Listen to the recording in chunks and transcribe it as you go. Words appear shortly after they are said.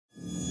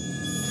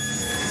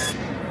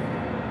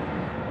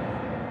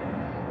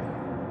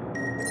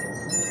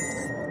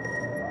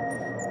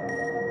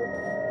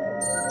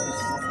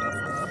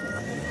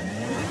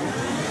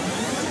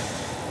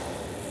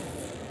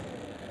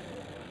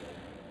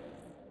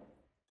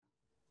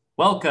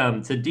Welcome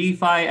to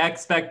DeFi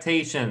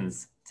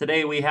Expectations.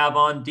 Today we have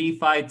on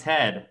DeFi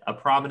Ted, a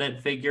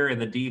prominent figure in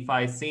the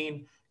DeFi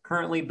scene,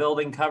 currently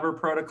building Cover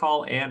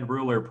Protocol and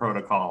Ruler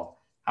Protocol.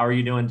 How are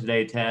you doing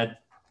today, Ted?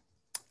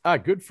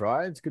 Good,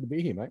 Fry. It's good to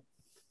be here, mate.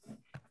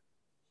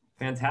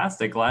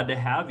 Fantastic. Glad to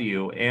have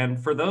you.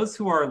 And for those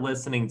who are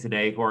listening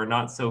today who are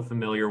not so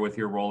familiar with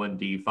your role in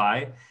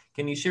DeFi,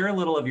 can you share a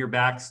little of your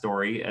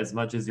backstory, as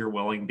much as you're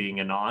willing,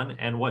 being anon,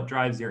 and what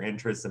drives your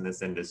interest in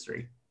this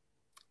industry?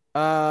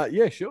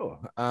 Yeah,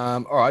 sure.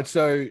 All right.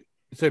 So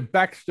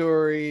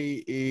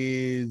backstory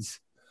is,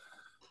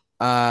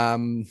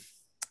 um,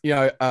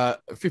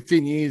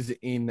 15 years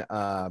in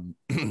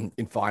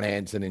in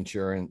finance and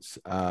insurance,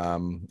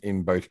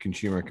 in both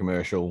consumer and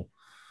commercial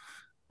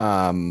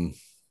um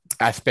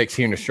aspects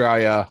here in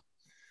Australia.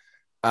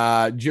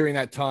 During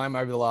that time,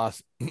 over the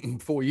last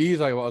 4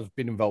 years, I was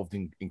been involved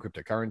in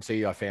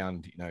cryptocurrency. I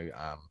found,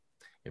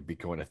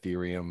 Bitcoin,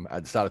 Ethereum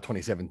at the start of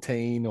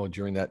 2017, or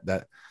during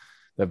that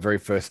very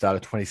first start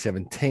of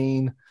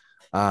 2017.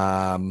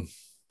 I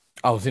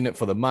was in it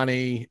for the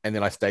money, and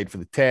then I stayed for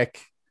the tech,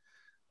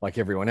 like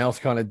everyone else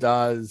kind of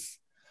does.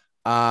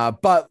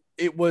 But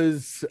it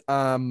was,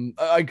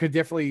 I could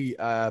definitely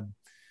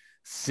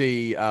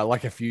see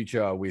like a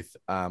future with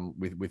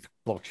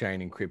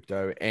blockchain and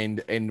crypto,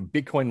 and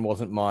Bitcoin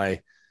wasn't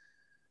my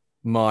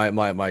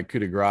coup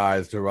de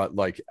grace to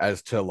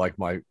as to like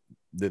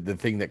the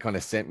thing that kind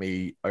of sent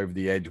me over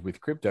the edge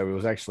with crypto. It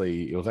was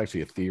actually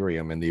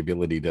Ethereum and the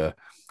ability to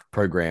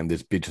program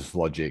this business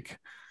logic,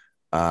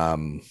 at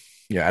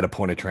a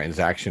point of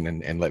transaction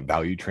and let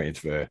value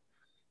transfer.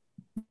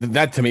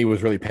 That to me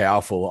was really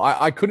powerful.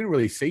 I couldn't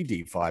really see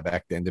DeFi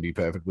back then, to be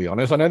perfectly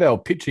honest. I know they were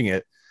pitching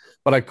it,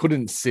 but I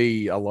couldn't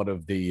see a lot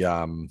of the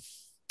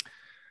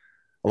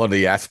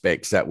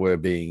aspects that were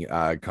being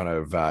like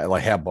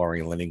how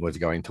borrowing and lending was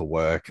going to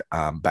work.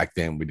 Back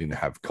then, we didn't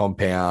have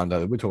Compound.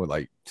 We're talking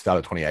like start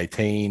of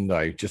 2018,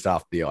 like just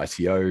after the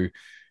ICO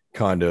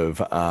kind of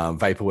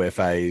vaporware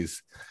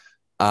phase.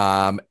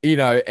 And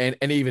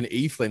even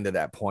ETHLend at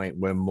that point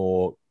were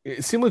more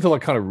similar to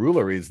like kind of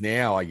Ruler is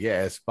now, I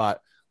guess,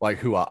 but like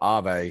who are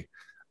Aave?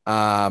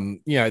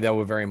 They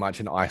were very much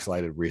an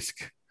isolated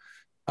risk,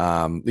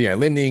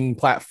 lending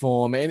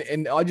platform,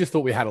 and I just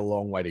thought we had a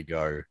long way to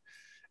go.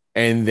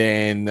 And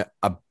then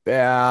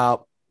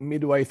about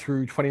midway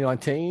through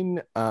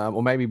 2019,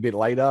 or maybe a bit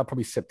later,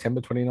 probably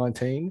September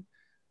 2019,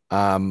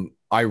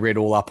 I read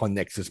all up on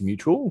Nexus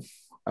Mutual,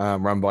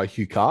 run by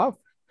Hugh Carr.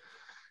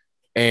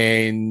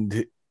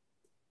 And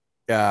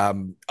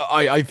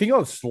I think I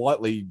was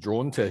slightly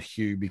drawn to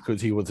Hugh because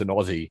he was an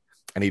Aussie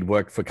and he'd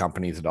worked for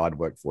companies that I'd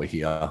worked for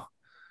here.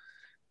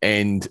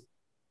 And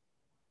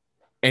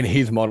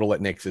his model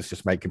at Nexus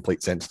just made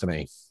complete sense to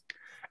me.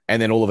 And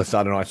then all of a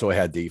sudden I saw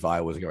how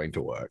DeFi was going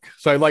to work.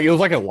 So like, it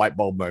was like a light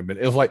bulb moment.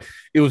 It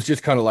was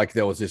just kind of like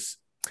there was this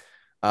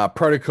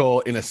protocol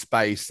in a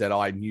space that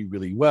I knew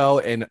really well.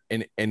 And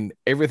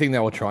everything they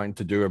were trying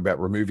to do about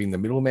removing the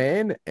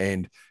middleman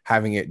and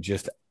having it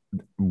just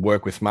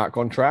work with smart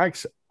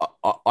contracts,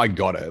 I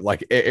got it.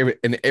 Like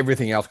and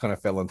everything else kind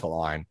of fell into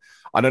line.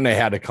 I don't know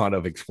how to kind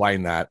of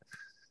explain that.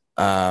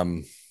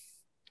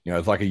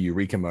 It's like a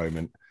eureka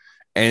moment.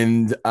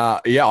 And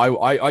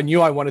I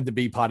knew I wanted to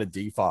be part of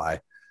DeFi.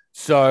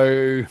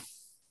 So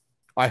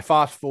I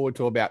fast forward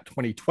to about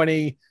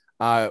 2020.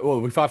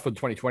 We fast forward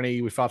to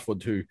 2020. We fast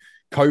forward to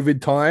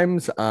COVID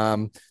times.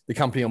 The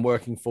company I'm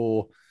working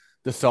for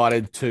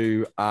decided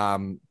to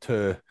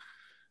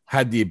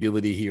had the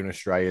ability here in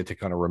Australia to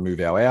kind of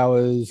remove our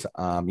hours,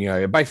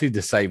 basically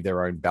to save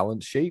their own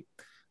balance sheet.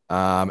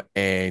 And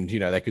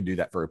they could do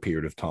that for a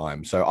period of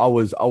time. So I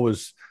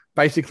was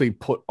basically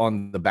put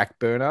on the back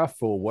burner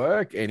for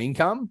work and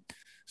income.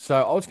 So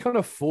I was kind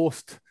of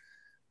forced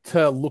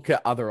to look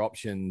at other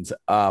options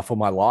for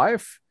my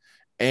life.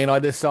 And I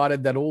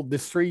decided that all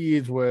this 3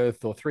 years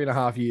worth or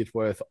 3.5 years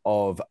worth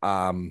of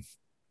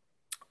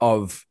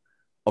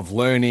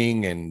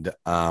learning and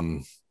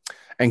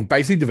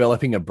basically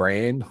developing a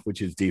brand,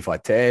 which is DeFi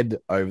Ted,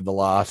 over the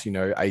last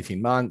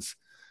 18 months,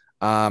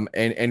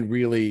 and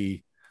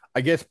really, I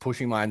guess,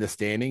 pushing my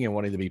understanding and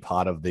wanting to be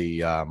part of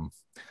the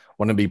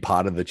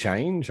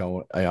change.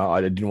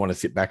 I didn't want to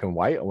sit back and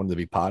wait. I wanted to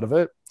be part of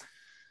it.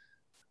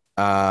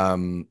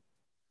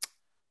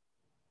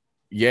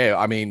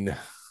 I mean,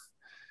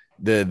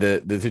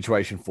 the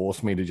situation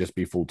forced me to just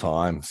be full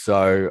time.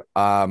 So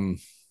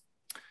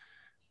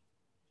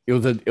it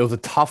was a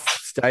tough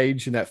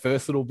stage in that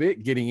first little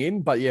bit getting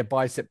in, but yeah,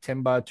 by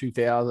September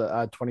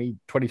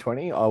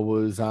 2020, I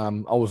was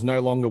no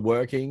longer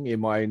working in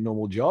my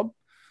normal job.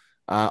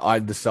 I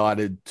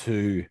decided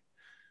to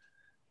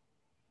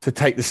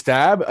take the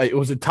stab. It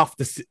was a tough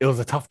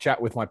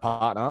chat with my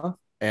partner.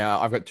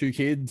 I've got two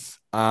kids.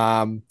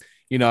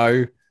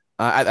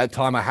 At that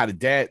time, I had a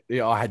debt.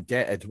 I had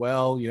debt as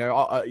well.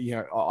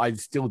 I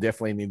still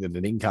definitely needed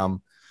an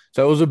income.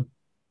 So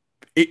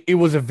there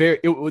was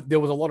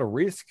a lot of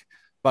risk,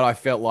 but I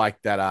felt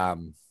like that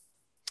I'd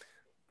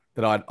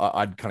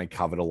kind of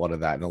covered a lot of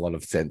that in a lot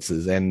of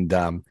senses. And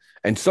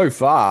so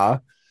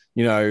far,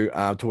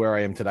 to where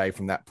I am today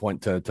from that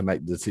point to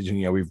make the decision.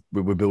 We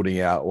were building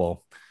out,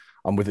 well,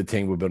 I'm with the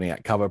team, we're building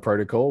out Cover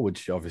Protocol,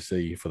 which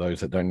obviously, for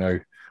those that don't know,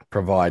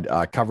 provide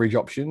coverage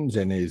options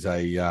and is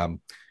a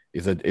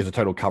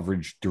total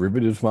coverage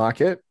derivatives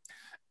market,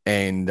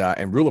 and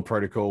Ruler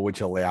Protocol,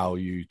 which allow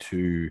you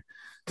to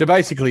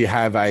basically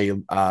have a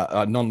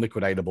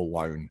non-liquidatable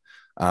loan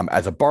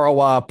as a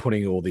borrower,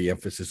 putting all the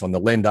emphasis on the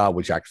lender,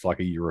 which acts like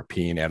a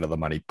European out of the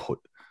money put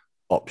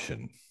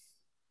option.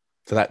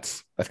 So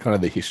that's kind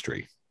of the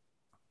history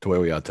to where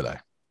we are today.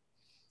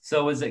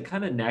 So is it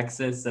kind of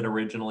Nexus that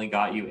originally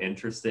got you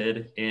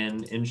interested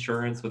in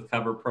insurance with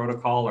Cover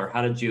Protocol, or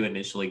how did you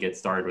initially get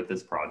started with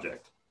this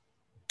project?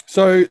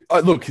 So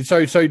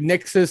so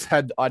Nexus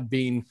I'd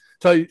been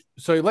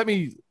let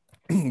me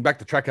back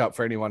the track up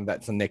for anyone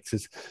that's a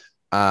Nexus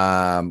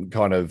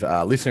kind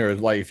of listener.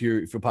 Like if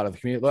you're part of the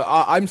community,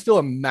 I'm still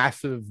a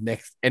massive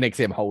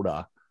NXM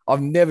holder.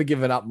 I've never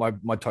given up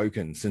my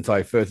tokens since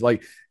I first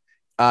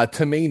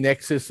to me,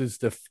 Nexus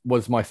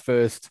was my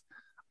first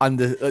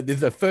this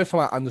is the first time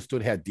I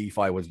understood how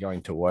DeFi was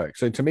going to work.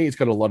 So to me, it's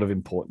got a lot of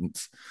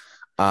importance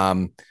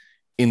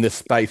in the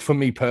space for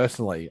me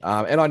personally.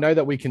 And I know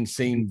that we can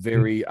seem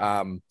very,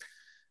 combative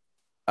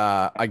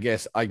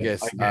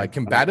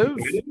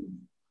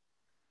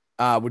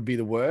would be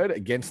the word,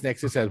 against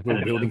Nexus as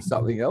we're building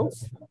something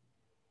else.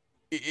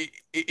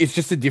 It's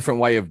just a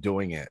different way of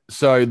doing it.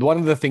 So one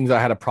of the things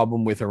I had a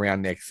problem with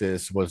around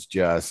Nexus was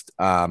just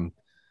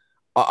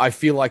I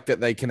feel like that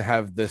they can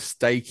have the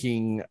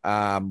staking,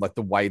 like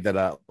the way that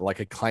a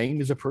claim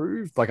is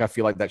approved. Like I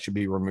feel like that should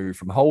be removed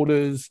from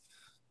holders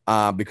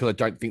because I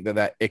don't think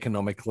that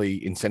economically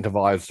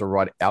incentivizes the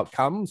right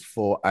outcomes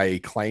for a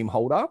claim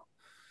holder.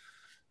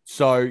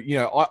 So,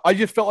 I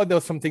just felt like there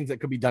were some things that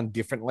could be done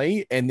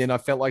differently. And then I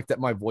felt like that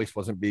my voice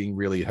wasn't being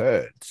really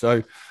heard.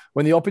 So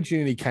when the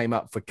opportunity came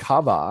up for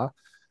Cover,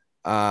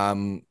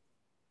 and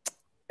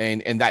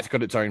that's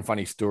got its own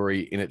funny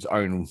story in its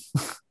own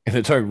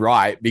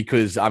right,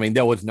 because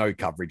there was no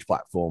coverage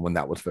platform when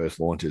that was first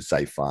launched as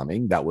Safe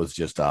Farming. That was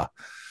just like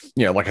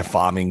a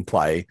farming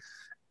play,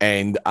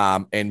 and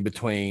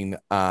between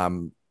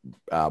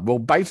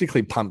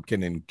basically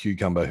Pumpkin and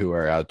Cucumber, who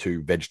are our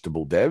two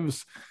vegetable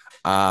devs,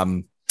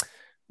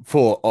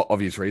 for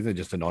obvious reasons,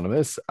 just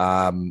anonymous.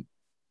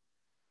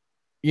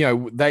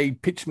 They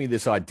pitched me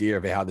this idea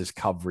of how this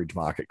coverage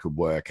market could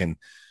work, and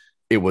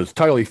it was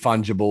totally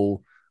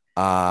fungible.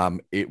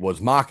 It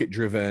was market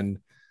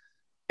driven,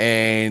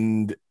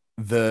 and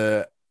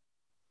they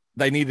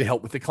needed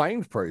help with the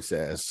claims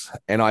process.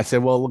 And I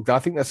said, well, look, I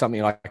think that's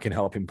something I can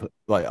help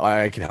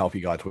I can help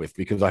you guys with,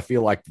 because I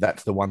feel like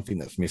that's the one thing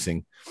that's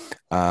missing.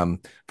 For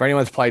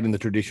anyone that's played in the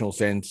traditional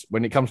sense,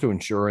 when it comes to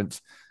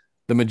insurance,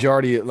 the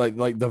majority,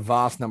 like the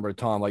vast number of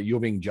time, like you're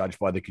being judged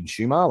by the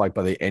consumer, like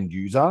by the end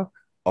user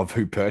of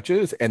who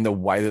purchased, and the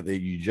way that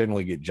you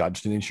generally get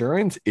judged in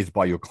insurance is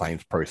by your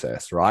claims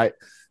process, right?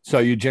 So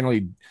you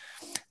generally,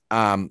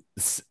 you're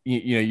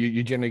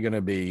generally going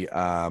to be,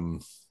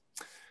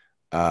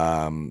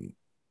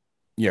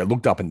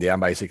 looked up and down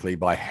basically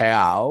by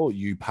how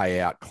you pay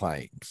out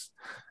claims.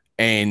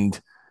 And,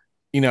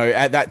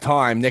 at that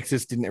time,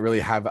 Nexus didn't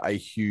really have a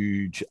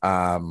huge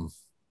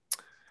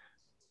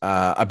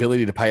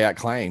ability to pay out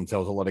claims. There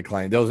was a lot of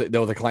claims.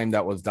 There was a claim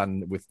that was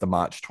done with the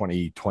March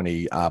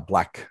 2020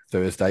 Black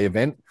Thursday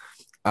event.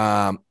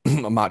 A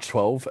March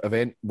 12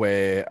 event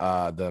where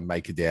the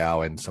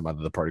MakerDAO and some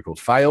other protocols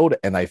failed,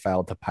 and they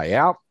failed to pay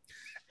out.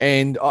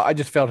 And I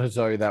just felt as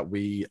though that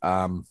we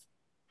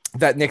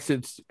that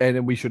Nexus,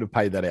 and we should have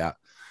paid that out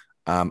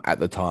at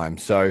the time.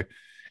 So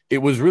it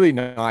was really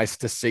nice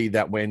to see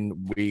that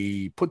when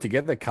we put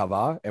together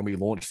Cover and we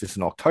launched this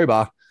in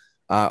October.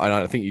 And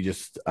I think you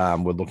just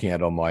were looking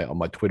at on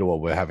my Twitter, while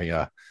we're having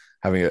a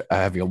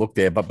look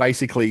there. But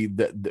basically,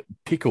 the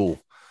Pickle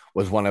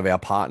was one of our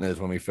partners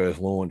when we first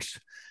launched.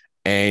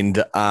 And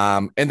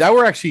they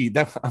were actually,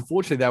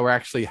 unfortunately, they were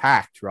actually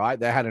hacked, right?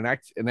 They had an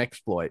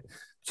exploit.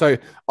 So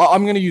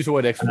I'm going to use the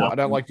word exploit. I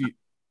don't like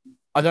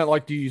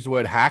to use the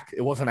word hack.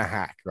 It wasn't a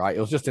hack, right? It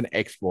was just an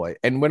exploit.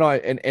 And when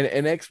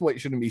an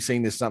exploit shouldn't be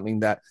seen as something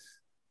that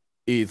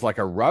is like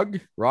a rug,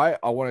 right?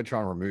 I want to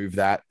try and remove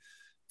that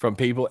from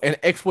people. And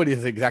exploit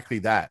is exactly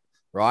that,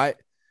 right?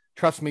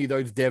 Trust me,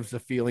 those devs are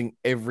feeling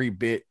every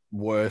bit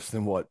worse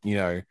than what,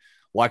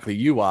 likely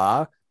you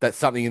are, that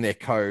something in their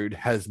code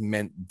has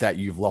meant that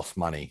you've lost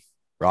money,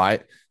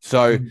 right?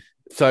 So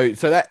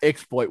that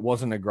exploit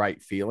wasn't a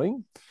great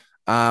feeling.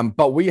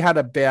 But we had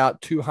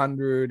about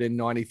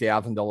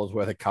 $290,000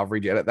 worth of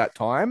coverage at that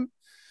time.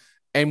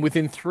 And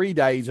within 3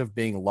 days of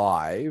being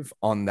live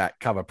on that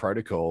Cover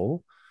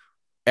Protocol,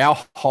 our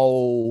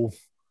whole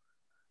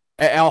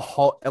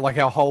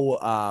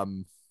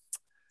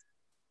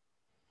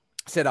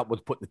setup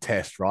was put to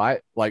test, right?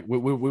 Like we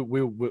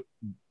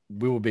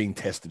were being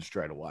tested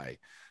straight away.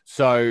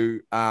 So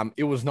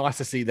it was nice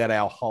to see that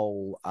our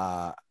whole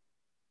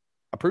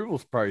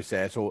approvals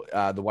process, or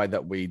the way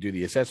that we do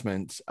the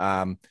assessments,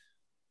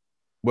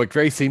 worked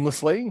very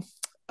seamlessly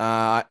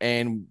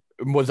and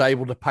was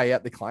able to pay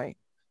out the claim.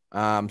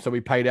 So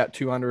we paid out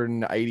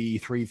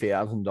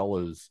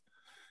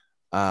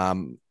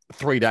 $283,000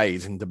 3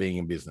 days into being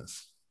in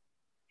business.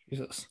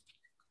 Jesus.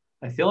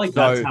 I feel like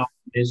that's how I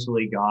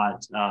initially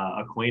got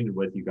acquainted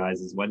with you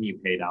guys, is when you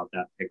paid out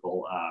that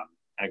pickle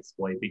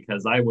exploit,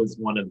 because I was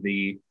one of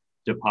the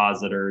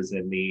depositors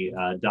in the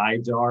dye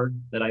jar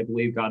that I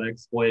believe got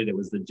exploited. It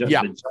was the jar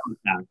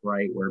pack,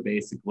 right? Where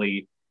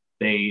basically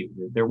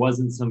there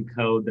wasn't some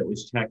code that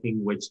was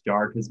checking which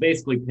jar, because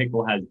basically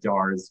Pickle has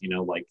jars,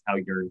 like how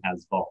Yearn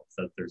has vaults,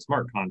 that they're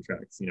smart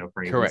contracts,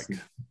 for correct.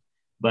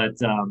 But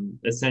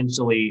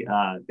essentially,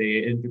 they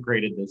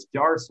integrated this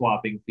jar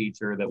swapping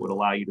feature that would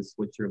allow you to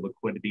switch your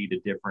liquidity to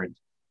different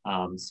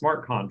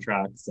smart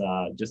contracts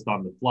just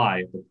on the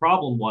fly. The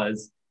problem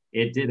was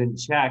it didn't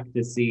check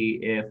to see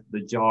if the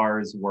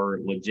jars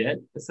were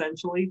legit,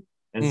 essentially.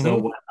 And so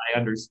what I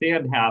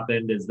understand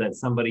happened is that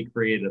somebody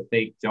created a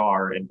fake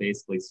jar and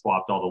basically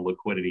swapped all the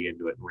liquidity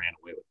into it and ran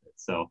away with it.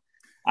 So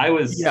I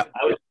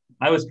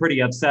was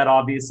pretty upset,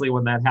 obviously,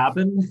 when that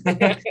happened.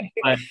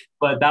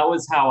 but that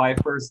was how I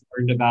first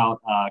learned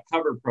about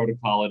Cover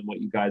Protocol and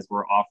what you guys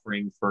were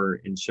offering for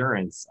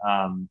insurance,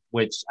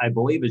 which I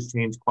believe has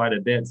changed quite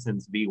a bit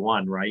since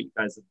V1, right? You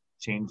guys have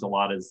changed a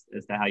lot as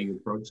to how you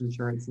approach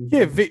insurance.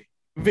 Yeah,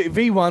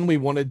 V1, we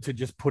wanted to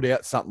just put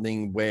out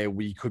something where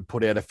we could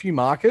put out a few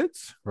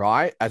markets,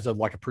 right, as a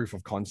proof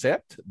of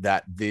concept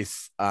that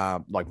this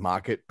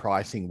market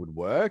pricing would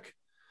work.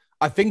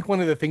 I think one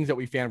of the things that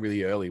we found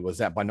really early was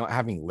that by not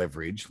having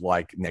leverage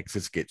like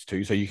Nexus gets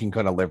to, so you can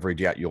kind of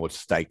leverage out your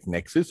stake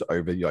Nexus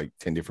over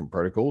 10 different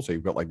protocols. So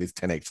you've got this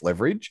 10x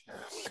leverage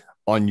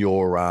on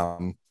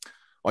your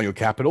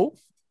capital.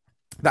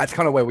 That's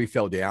kind of where we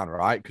fell down,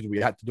 right? Because we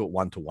had to do it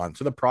 1-to-1.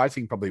 So the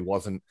pricing probably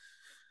wasn't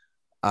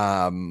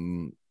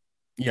very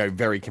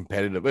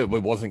competitive. It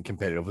wasn't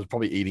competitive. It was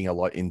probably eating a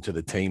lot into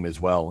the team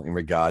as well in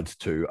regards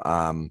to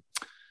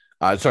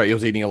it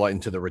was eating a lot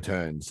into the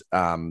returns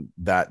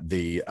that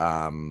the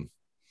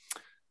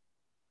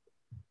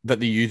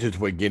users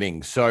were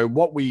getting. So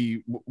what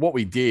we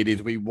did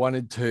is we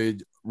wanted to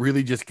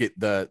really just get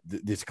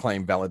this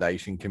claim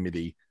validation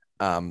committee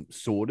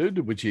sorted,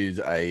 which is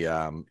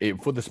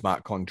for the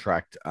smart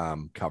contract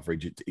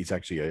coverage. It's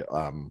actually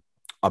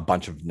a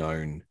bunch of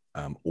known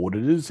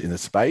auditors in the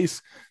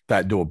space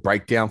that do a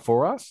breakdown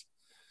for us,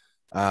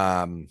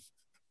 and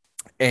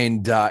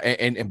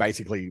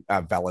basically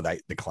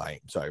validate the claim.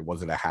 So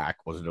was it a hack?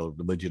 Was it a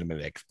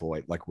legitimate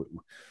exploit?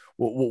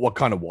 What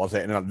kind of was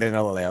it? And then it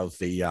allows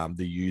the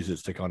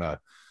users to kind of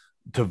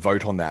to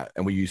vote on that.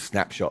 And we use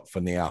Snapshot for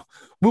now.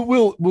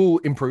 We'll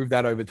improve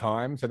that over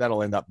time. So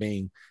that'll end up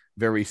being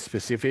very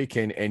specific,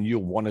 and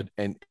you'll want it,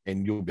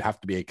 and you'll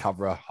have to be a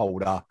cover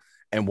holder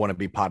and want to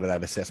be part of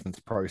that assessments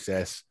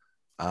process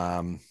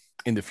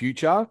in the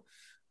future.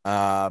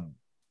 But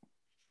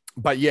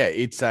yeah,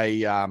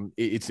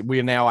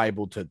 we're now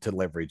able to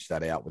leverage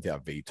that out with our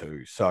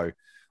V2. So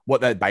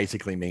what that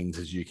basically means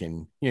is you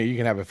can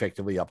have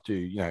effectively up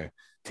to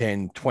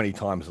 10, 20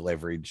 times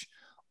leverage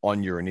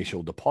on your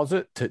initial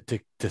deposit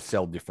to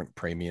sell different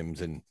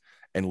premiums and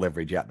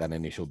leverage out that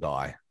initial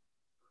die.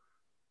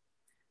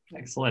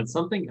 Excellent.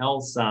 Something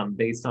else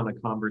based on a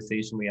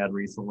conversation we had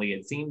recently,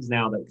 it seems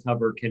now that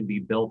Cover can be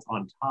built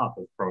on top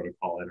of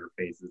protocol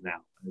interfaces now,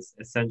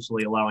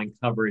 essentially allowing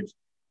coverage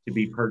to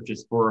be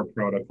purchased for a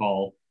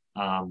protocol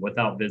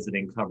without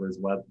visiting Cover's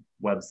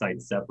website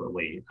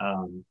separately.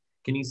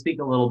 Can you speak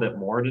a little bit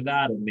more to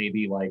that, and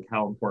maybe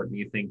how important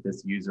you think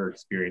this user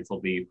experience will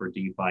be for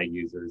DeFi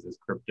users as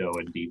crypto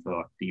and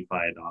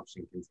DeFi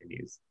adoption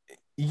continues?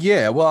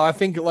 Yeah, well, I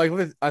think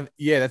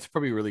that's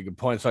probably a really good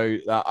point. So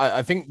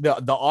I think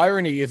the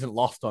irony isn't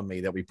lost on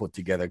me that we put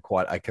together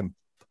quite a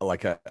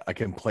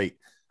complete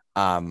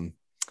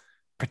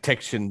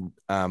protection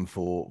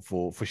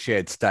for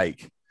shared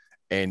stake,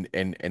 and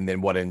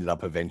then what ended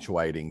up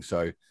eventuating.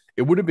 So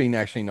it would have been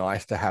actually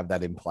nice to have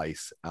that in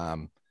place,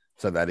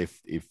 so that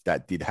if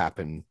that did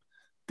happen,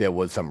 there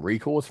was some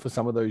recourse for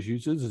some of those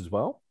users as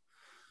well.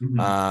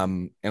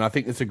 Mm-hmm. And I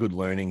think it's a good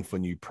learning for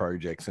new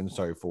projects and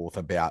so forth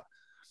about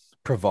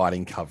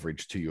providing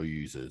coverage to your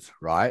users,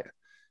 right?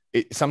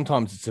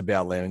 Sometimes it's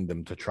about allowing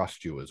them to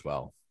trust you as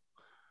well.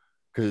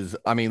 Because,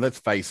 let's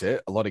face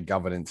it, a lot of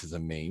governance is a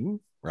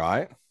meme,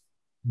 right?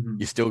 Mm-hmm.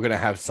 You're still going to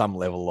have some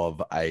level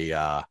of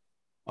a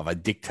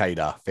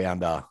dictator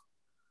founder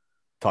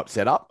type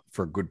setup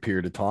for a good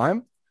period of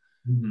time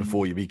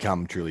before you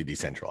become truly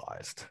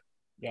decentralized.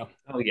 Yeah.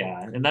 Oh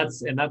yeah. And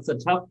that's a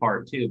tough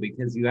part too,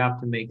 because you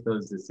have to make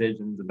those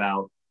decisions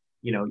about,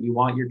 you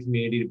want your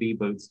community to be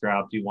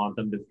bootstrapped. You want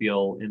them to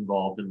feel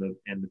involved in the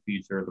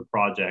future of the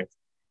project,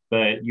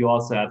 but you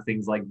also have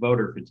things like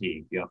voter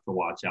fatigue you have to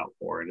watch out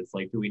for. And it's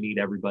do we need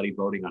everybody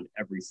voting on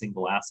every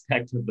single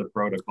aspect of the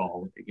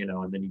protocol,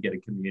 and then you get a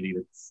community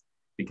that's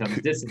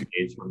becomes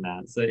disengaged from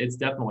that. So it's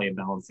definitely a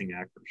balancing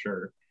act for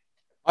sure.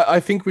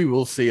 I think we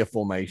will see a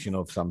formation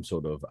of some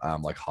sort of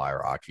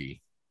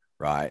hierarchy,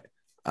 right?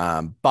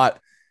 But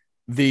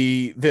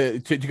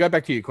to go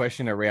back to your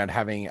question around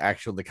having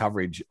the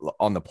coverage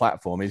on the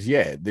platform is,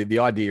 the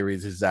idea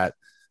is that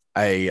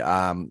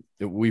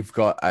we've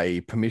got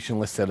a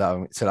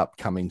permissionless setup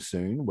coming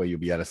soon where you'll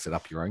be able to set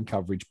up your own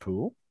coverage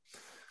pool.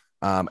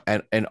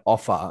 And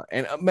offer,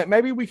 and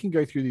maybe we can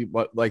go through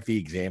the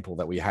example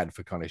that we had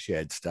for kind of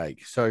shared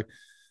stake. So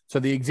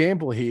the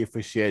example here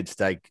for shared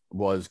stake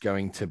was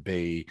going to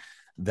be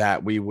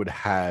that we would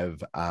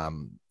have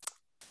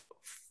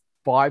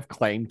 5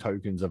 claim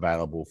tokens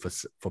available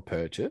for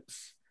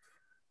purchase.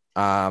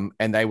 And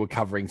they were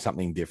covering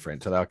something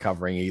different. So they were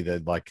covering either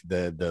like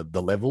the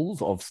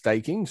levels of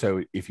staking.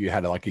 So if you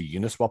had like a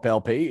Uniswap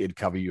LP, it'd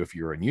cover you if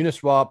you're in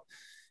Uniswap.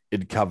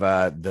 It'd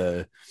cover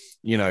the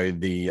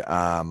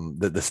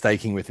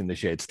staking within the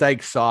shared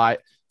stake site.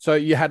 So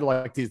you had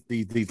like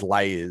these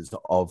layers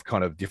of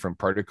kind of different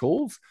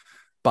protocols,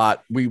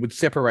 but we would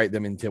separate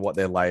them into what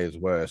their layers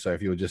were. So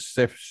if you were just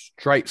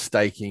straight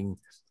staking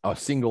a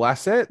single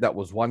asset, that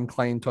was 1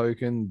 claim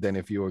token. Then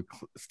if you were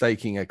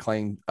staking a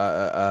claim,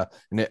 an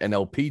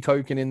LP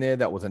token in there,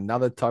 that was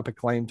another type of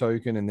claim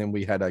token. And then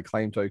we had a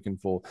claim token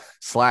for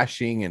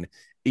slashing and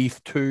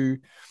ETH2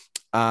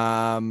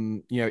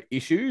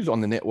 issues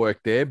on the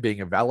network there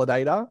being a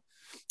validator.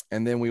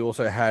 And then we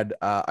also had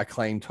a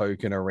claim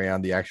token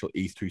around the actual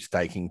ETH2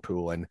 staking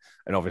pool. And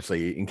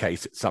obviously in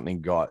case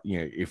something got,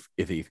 if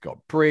ETH got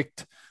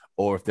bricked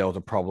or if there was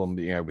a problem,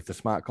 with the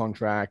smart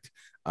contract,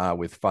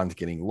 with funds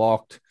getting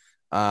locked.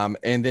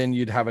 And then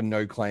you'd have a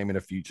no claim in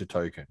a future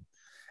token.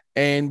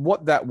 And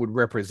what that would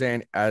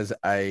represent as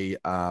a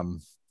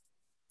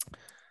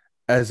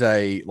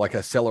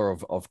seller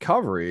of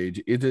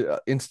coverage, it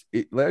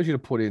allows you to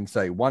put in,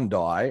 say, 1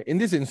 DAI. In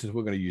this instance,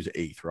 we're going to use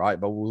ETH, right?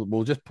 But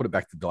we'll just put it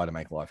back to DAI to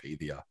make life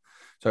easier.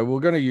 So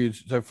we're going to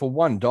use, so for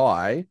 1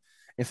 DAI,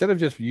 instead of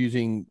just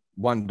using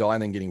 1 DAI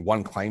and then getting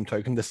 1 claim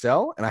token to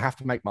sell, and I have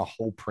to make my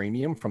whole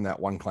premium from that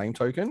 1 claim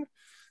token,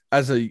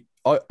 as a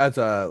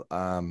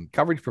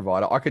coverage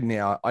provider, I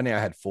now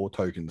had 4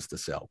 tokens to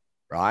sell,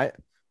 right?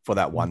 For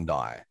that 1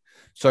 DAI.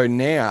 So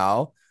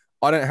now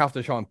I don't have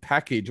to try and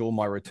package all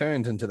my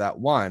returns into that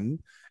one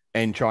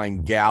and try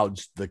and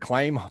gouge the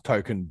claim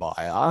token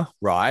buyer,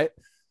 right,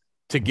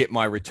 to get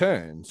my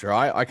returns,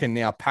 right? I can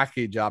now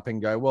package up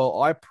and go,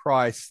 well, I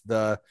price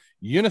the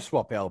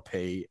Uniswap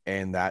LP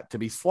and that to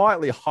be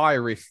slightly high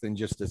risk than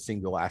just a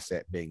single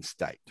asset being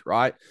staked,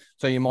 right?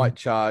 So you might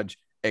charge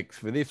X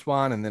for this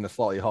one and then a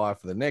slightly higher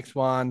for the next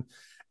one.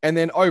 And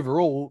then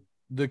overall,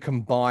 the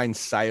combined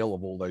sale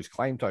of all those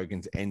claim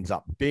tokens ends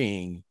up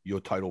being your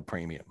total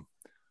premium.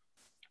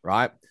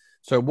 Right.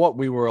 So what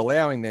we were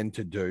allowing them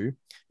to do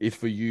is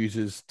for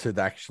users to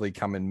actually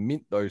come and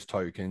mint those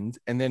tokens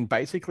and then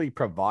basically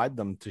provide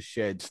them to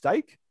shared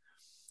stake.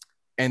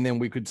 And then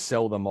we could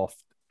sell them off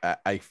at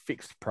a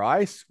fixed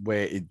price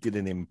where it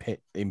didn't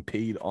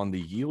impede on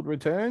the yield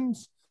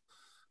returns,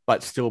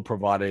 but still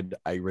provided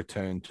a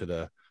return to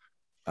the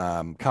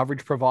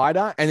coverage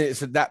provider. And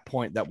it's at that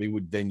point that we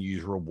would then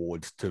use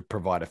rewards to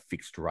provide a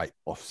fixed rate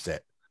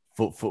offset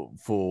for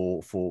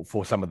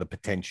some of the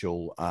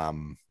potential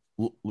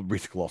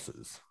risk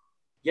losses.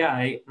 Yeah,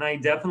 I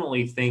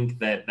definitely think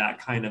that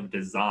kind of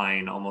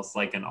design, almost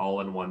like an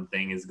all-in-one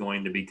thing, is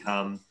going to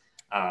become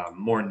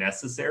more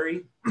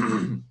necessary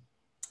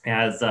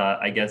as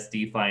I guess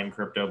DeFi and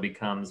crypto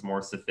becomes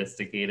more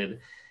sophisticated.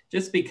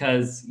 Just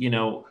because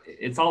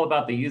it's all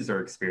about the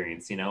user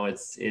experience.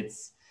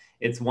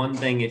 It's one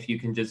thing if you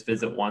can just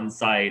visit one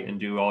site and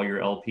do all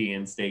your LP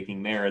and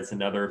staking there. It's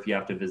another if you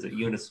have to visit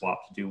Uniswap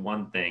to do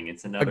one thing.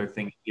 It's another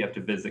thing if you have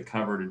to visit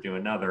Cover to do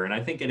another. And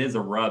I think it is a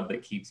rub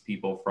that keeps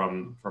people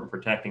from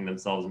protecting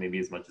themselves maybe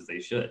as much as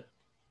they should.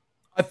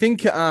 I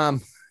think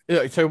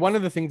so one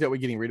of the things that we're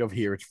getting rid of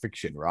here is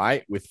friction,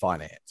 right? With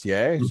finance.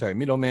 Yeah. Mm-hmm. So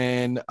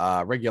middlemen,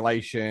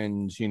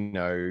 regulations,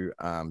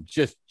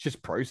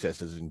 just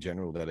processes in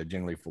general that are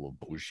generally full of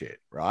bullshit,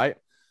 right?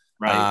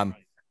 Right.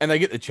 And they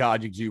get to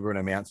charge exuberant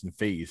amounts and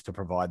fees to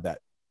provide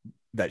that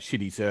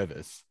shitty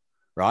service,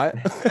 right?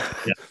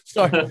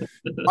 So,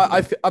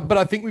 but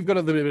I think we've got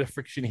a little bit of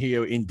friction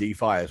here in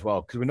DeFi as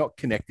well because we're not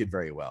connected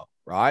very well,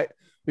 right?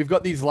 We've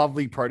got these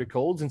lovely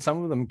protocols, and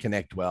some of them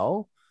connect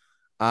well,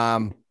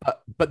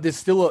 but there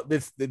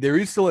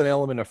is still an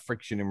element of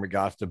friction in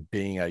regards to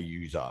being a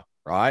user,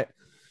 right?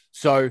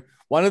 So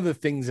one of the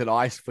things that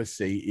I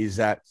foresee is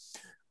that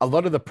a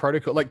lot of the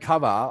protocol, like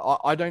Cover,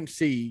 I don't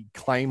see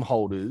claim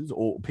holders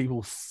or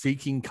people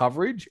seeking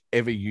coverage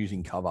ever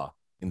using Cover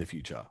in the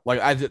future. Like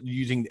as it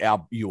using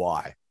our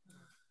UI,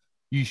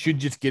 you should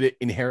just get it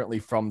inherently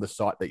from the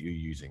site that you're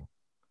using,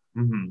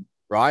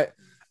 right?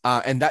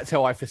 And that's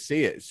how I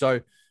foresee it.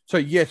 So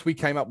yes, we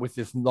came up with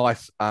this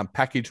nice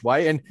package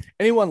way. And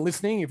anyone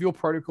listening, if your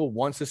protocol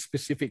wants a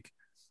specific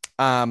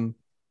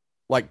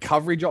like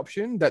coverage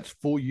option that's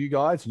for you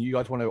guys, and you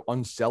guys want to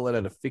on-sell it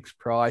at a fixed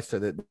price so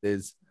that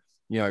there's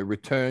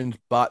returns,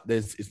 but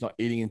it's not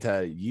eating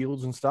into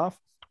yields and stuff,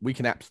 we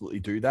can absolutely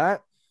do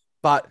that.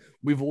 But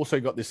we've also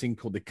got this thing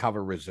called the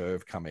Cover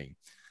Reserve coming.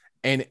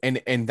 And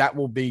that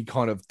will be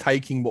kind of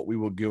taking what we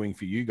were doing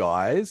for you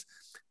guys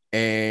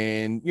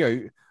and,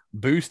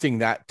 boosting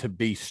that to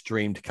be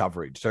streamed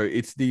coverage. So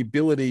it's the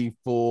ability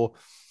for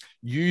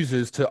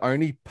users to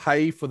only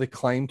pay for the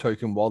claim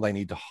token while they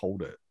need to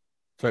hold it.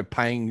 So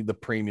paying the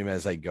premium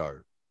as they go.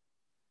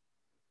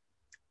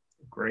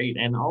 Great.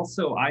 And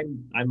also,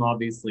 I'm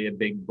obviously a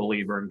big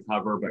believer in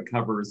cover, but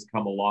cover's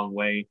come a long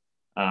way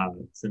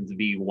since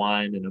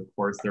V1, and of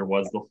course there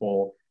was the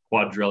whole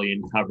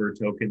quadrillion cover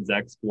tokens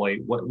exploit.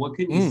 What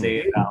can you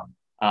say about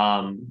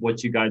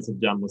what you guys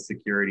have done with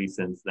security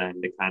since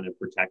then to kind of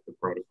protect the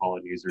protocol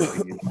and users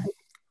who use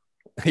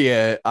it?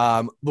 Yeah.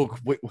 Look,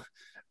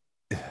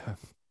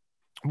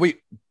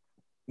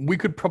 we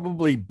could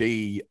probably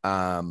be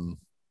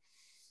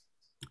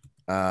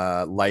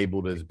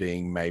labeled as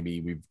being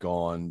maybe we've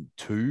gone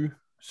too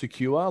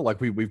secure.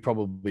 Like we've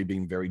probably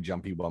been very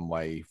jumpy one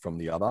way from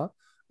the other.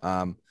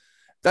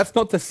 That's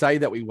not to say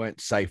that we weren't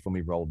safe when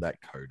we rolled that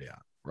code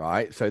out,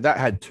 right? So that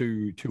had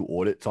two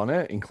audits on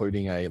it,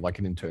 including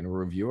an internal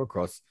review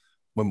across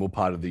when we're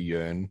part of the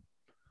Yearn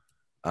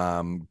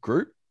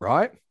group,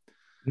 right?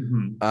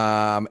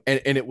 Mm-hmm.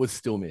 And it was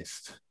still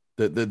missed.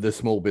 The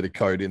small bit of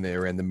code in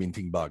there and the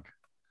minting bug.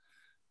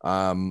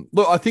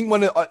 Look, I think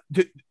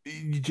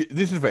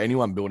this is for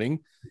anyone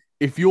building.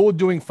 If you're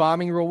doing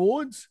farming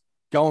rewards,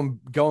 go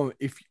on.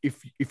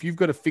 If you've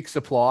got a fixed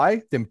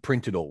supply, then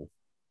print it all.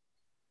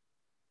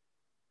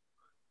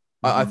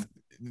 Mm-hmm.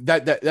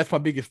 That's my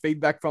biggest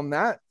feedback from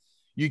that.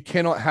 You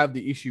cannot have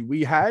the issue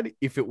we had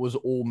if it was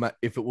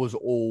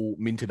all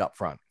minted up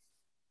front.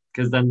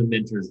 Because then the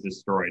minter is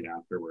destroyed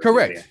afterwards.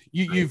 Correct.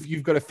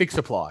 You've got a fixed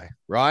supply,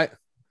 right?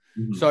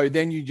 Mm-hmm. So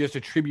then you just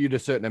attribute a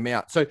certain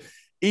amount. So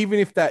even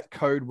if that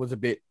code was a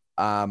bit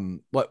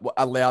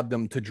allowed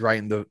them to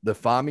drain the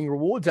farming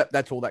rewards,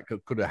 that's all that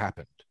could have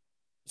happened.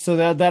 So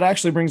that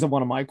actually brings up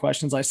one of my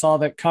questions. I saw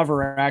that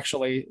Cover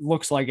actually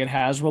looks like it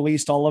has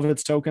released all of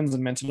its tokens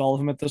and minted all of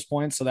them at this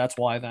point. So that's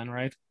why then,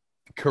 right?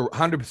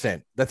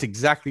 100%. That's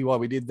exactly why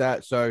we did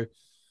that. So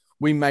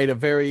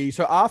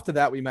after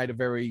that, we made a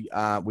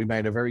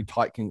very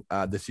tight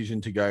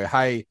decision to go,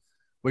 hey,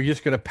 we're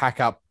just going to pack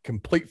up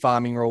complete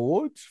farming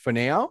rewards for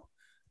now.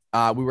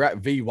 We were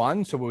at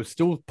V1, so we were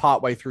still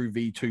partway through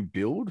V2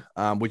 build,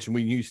 which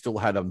we knew still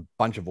had a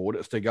bunch of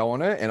audits to go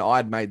on it. And I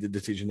had made the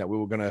decision that we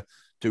were going to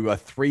do a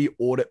 3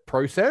 audit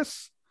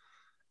process,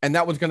 and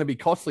that was going to be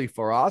costly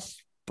for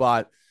us,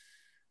 but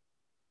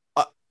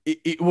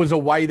it was a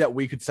way that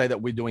we could say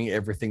that we're doing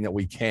everything that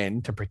we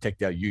can to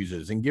protect our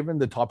users. And given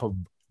the type of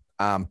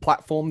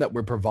platform that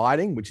we're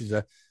providing, which is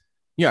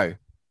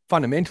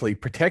fundamentally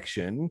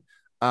protection,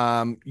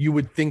 you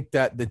would think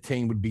that the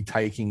team would be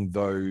taking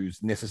those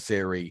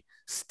necessary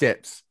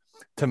steps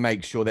to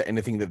make sure that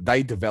anything that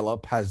they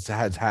develop has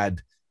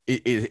had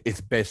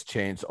its best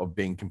chance of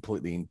being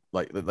completely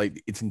like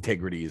its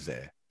integrity is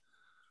there.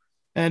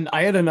 And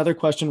I had another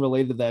question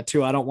related to that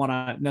too. I don't want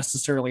to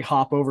necessarily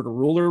hop over to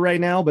Ruler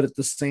right now, but at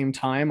the same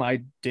time,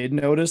 I did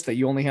notice that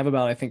you only have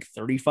about, I think,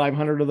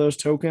 3,500 of those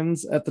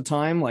tokens at the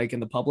time. Like in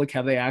the public,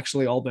 have they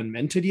actually all been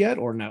minted yet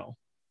or no?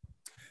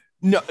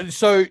 No,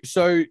 so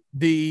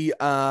the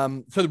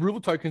Ruler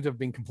tokens have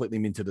been completely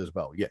minted as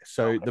well. Yes.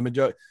 So okay. The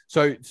majority,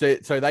 so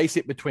they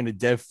sit between a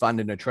dev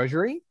fund and a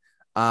treasury,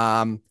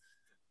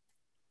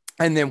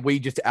 and then we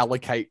just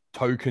allocate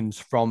tokens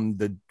from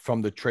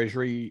the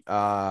treasury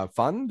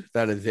fund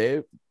that is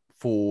there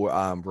for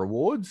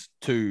rewards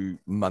to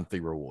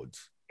monthly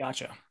rewards.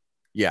 Gotcha.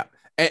 Yeah.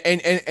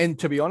 And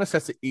to be honest,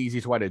 that's the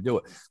easiest way to do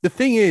it. The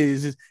thing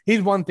is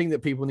here's one thing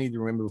that people need to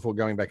remember before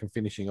going back and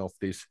finishing off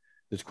this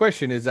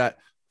question is that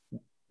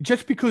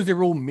just because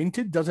they're all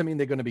minted doesn't mean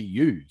they're going to be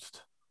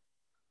used.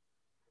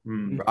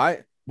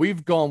 Right?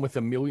 We've gone with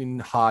 1 million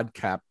hard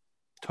cap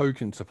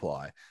token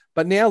supply,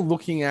 but now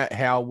looking at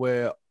how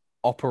we're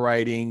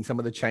operating, some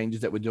of the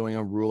changes that we're doing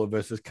on Ruler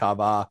versus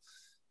Cover,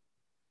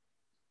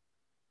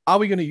 are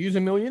we going to use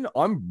 1 million?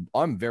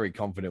 I'm very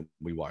confident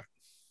we won't.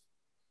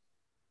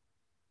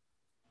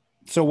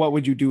 So what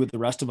would you do with the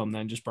rest of them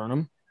then? Just burn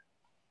them?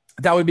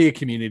 That would be a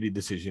community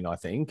decision, I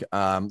think.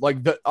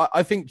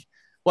 I think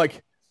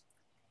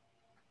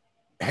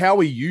how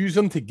we use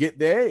them to get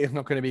there is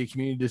not going to be a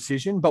community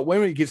decision. But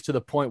when it gets to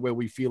the point where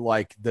we feel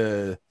like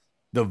the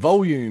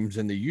volumes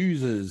and the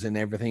users and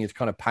everything is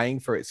kind of paying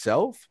for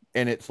itself,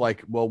 and it's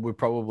like, well, we're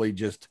probably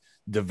just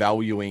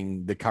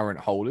devaluing the current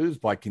holders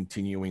by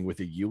continuing with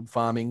a yield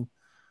farming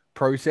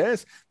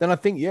process, then I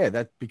think, yeah,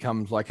 that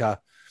becomes like a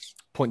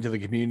point to the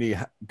community.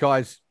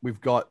 Guys, we've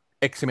got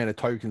X amount of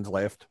tokens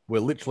left.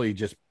 We're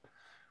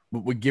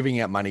giving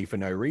out money for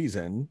no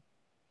reason.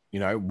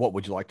 What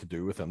would you like to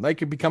do with them? They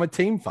could become a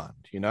team fund,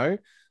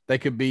 they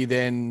could be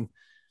then,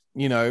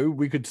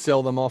 we could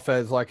sell them off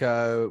as like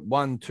a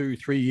 1, 2,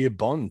 3 year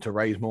bond to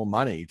raise more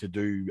money to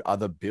do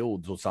other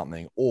builds or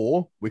something,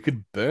 or we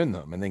could burn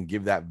them and then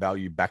give that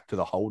value back to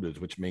the holders,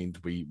 which means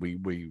we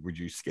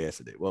reduce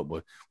scarcity. Well,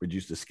 we'll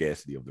reduce the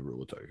scarcity of the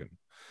Ruler token.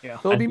 Yeah.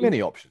 So there'll be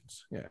many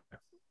options. Yeah.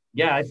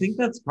 Yeah, I think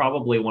that's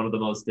probably one of the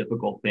most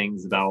difficult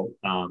things about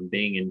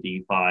being in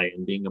DeFi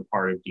and being a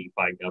part of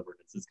DeFi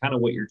governance is kind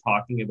of what you're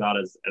talking about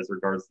as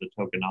regards to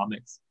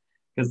tokenomics,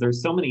 because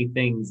there's so many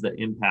things that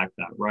impact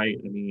that, right?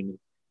 I mean,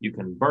 You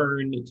can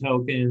burn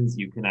tokens.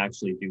 You can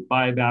actually do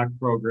buyback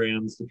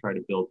programs to try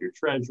to build your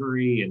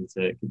treasury and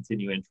to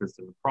continue interest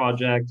in the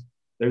project.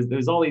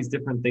 There's all these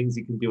different things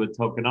you can do with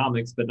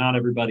tokenomics, but not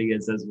everybody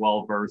is as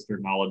well versed or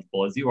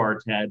knowledgeable as you are,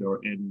 Ted.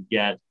 And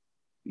yet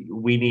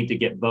we need to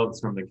get votes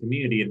from the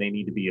community, and they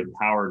need to be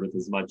empowered with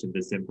as much of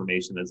this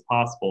information as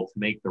possible to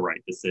make the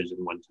right decision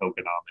when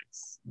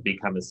tokenomics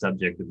become a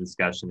subject of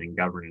discussion and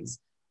governance.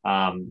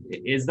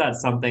 Is that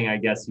something, I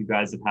guess, you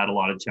guys have had a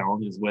lot of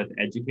challenges with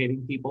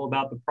educating people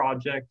about the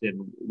project,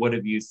 and what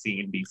have you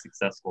seen be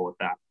successful with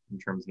that in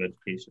terms of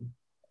education?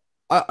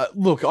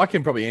 Look, I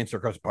can probably answer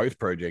across both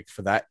projects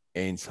for that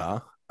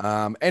answer.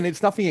 And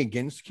it's nothing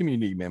against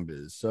community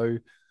members. So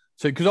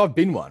because I've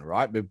been one,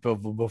 right,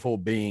 before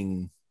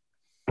being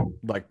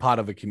like part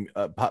of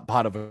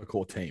a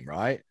core team,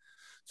 right?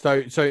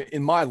 So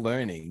in my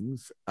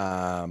learnings,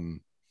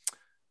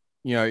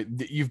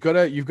 you've got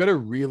to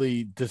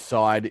really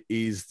decide,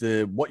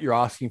 what you're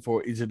asking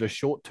for, is it a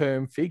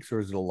short-term fix or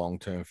is it a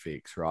long-term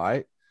fix,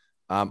 right?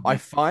 I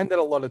find that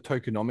a lot of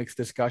tokenomics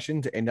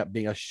discussions end up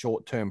being a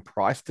short-term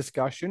price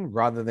discussion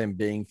rather than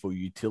being for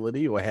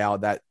utility or how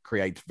that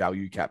creates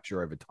value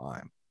capture over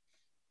time.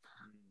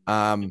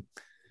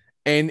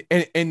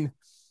 And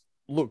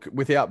look,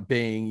 without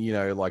being,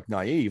 like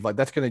naive, like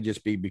that's going to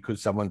just be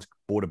because someone's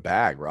bought a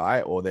bag,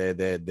 right? Or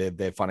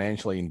they're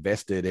financially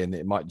invested and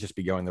it might just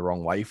be going the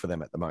wrong way for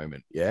them at the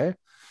moment. Yeah.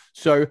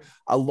 So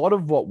a lot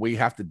of what we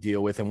have to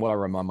deal with, and what I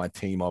remind my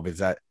team of, is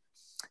that,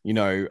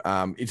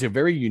 it's a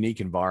very unique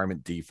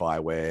environment, DeFi,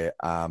 where,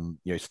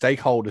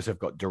 stakeholders have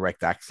got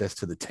direct access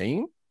to the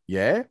team.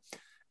 Yeah.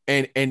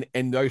 And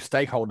those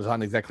stakeholders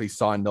aren't exactly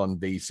signed on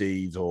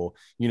VCs or,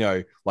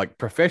 like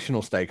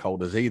professional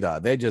stakeholders either.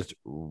 They're just,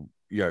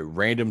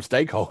 random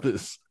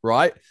stakeholders,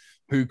 right?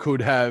 Who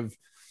could have,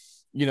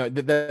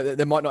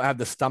 they might not have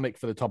the stomach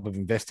for the type of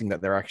investing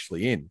that they're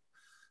actually in.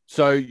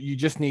 So you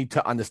just need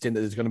to understand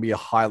that there's going to be a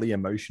highly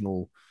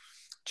emotional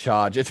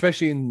charge,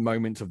 especially in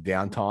moments of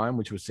downtime,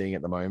 which we're seeing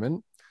at the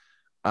moment,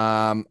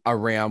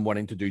 around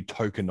wanting to do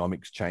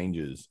tokenomics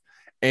changes.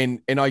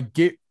 And I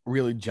get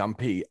really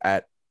jumpy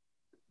at,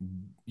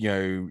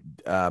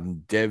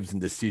 devs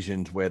and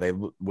decisions where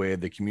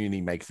the community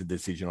makes a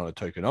decision on a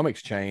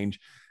tokenomics change,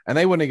 and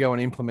they want to go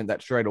and implement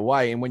that straight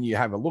away. And when you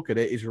have a look at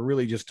it, it's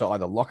really just to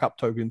either lock up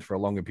tokens for a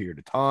longer period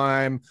of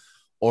time,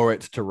 or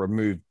it's to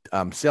remove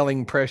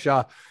selling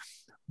pressure.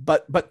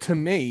 But to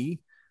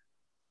me,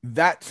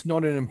 that's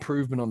not an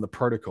improvement on the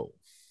protocol,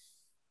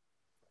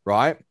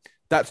 right?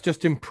 That's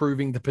just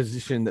improving the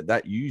position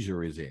that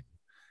user is in.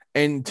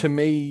 And to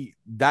me,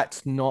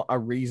 that's not a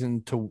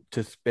reason to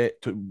spend.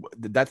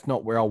 That's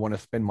not where I want to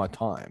spend my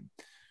time,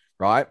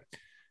 right?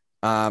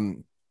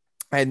 And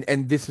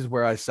this is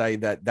where I say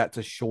that that's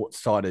a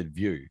short-sighted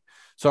view.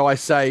 So I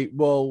say,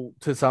 well,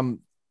 to some,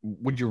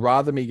 would you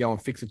rather me go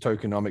and fix the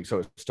tokenomics so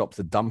it stops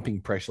the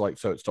dumping pressure,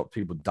 so it stops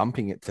people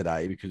dumping it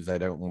today because they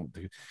don't want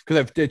to,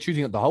 because they're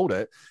choosing not to hold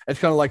it? It's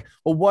kind of like,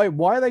 well,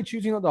 why are they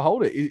choosing not to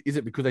hold it? Is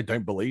it because they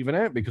don't believe in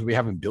it? Because we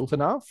haven't built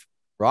enough,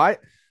 right?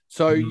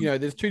 So,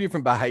 there's two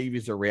different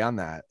behaviors around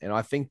that. And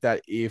I think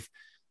that if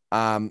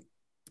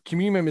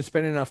community members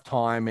spend enough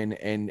time and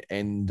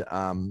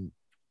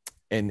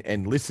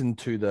listen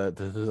to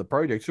the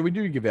project, so we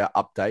do give out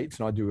updates,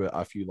 and I do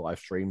a few live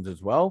streams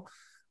as well.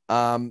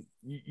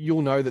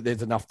 You'll know that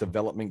there's enough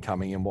development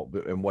coming, and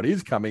what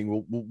is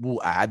coming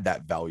will add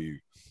that value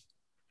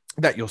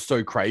that you're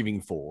so craving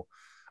for.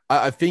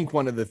 I think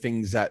one of the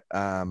things that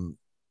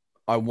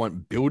I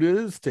want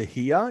builders to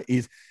hear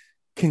is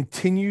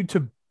continue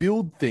to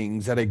build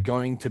things that are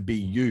going to be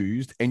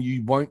used, and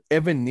you won't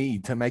ever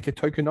need to make a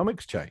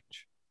tokenomics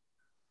change.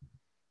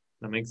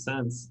 That makes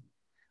sense.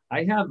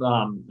 I have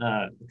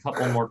a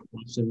couple more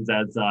questions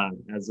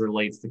as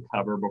relates to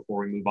cover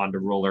before we move on to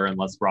Ruler,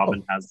 unless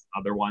Robin has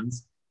other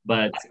ones.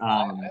 But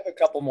I have a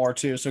couple more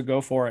too, so go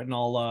for it, and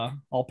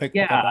I'll pick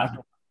them up after.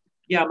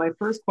 Yeah, my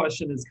first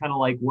question is kind of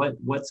like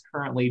what's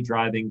currently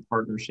driving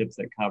partnerships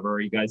at Cover?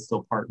 Are you guys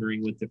still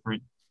partnering with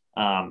different?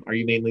 Are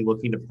you mainly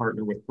looking to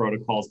partner with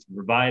protocols to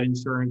provide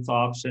insurance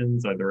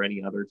options? Are there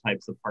any other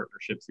types of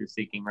partnerships you're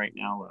seeking right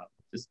now?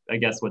 Just, I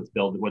guess,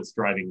 what's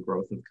driving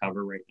growth of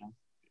Cover right now?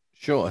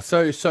 Sure.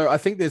 So I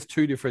think there's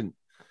two different.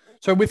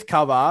 So with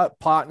Cover,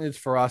 partners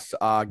for us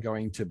are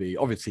going to be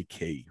obviously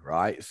key,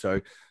 right?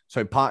 So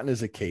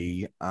partners are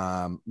key.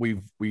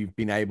 We've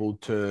been able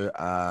to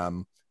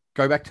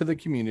go back to the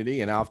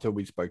community, and after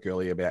we spoke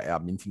earlier about our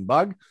minting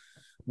bug,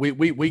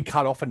 we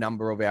cut off a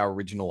number of our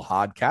original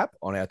hard cap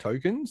on our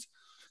tokens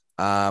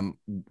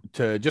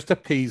to just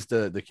appease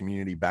the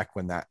community back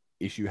when that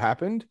issue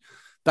happened.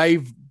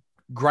 They've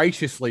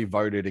graciously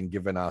voted and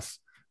given us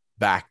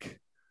back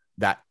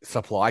that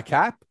supply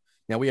cap.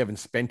 Now, we haven't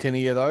spent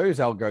any of those.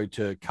 They'll go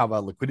to cover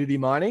liquidity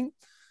mining,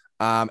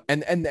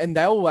 and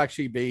they'll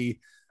actually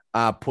be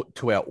put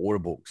to our order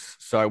books.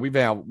 So we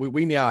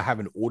now have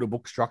an order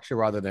book structure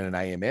rather than an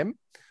AMM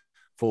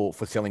for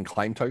selling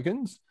claim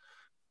tokens,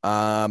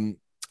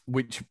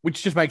 which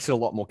just makes it a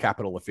lot more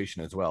capital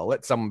efficient as well.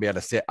 Let someone be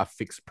able to set a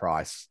fixed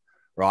price,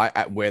 right,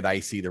 at where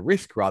they see the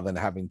risk rather than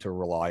having to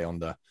rely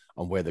on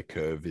where the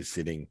curve is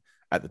sitting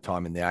at the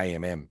time in the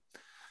AMM.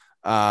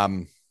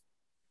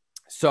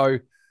 So,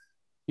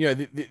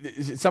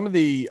 some of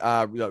the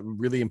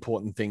really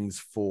important things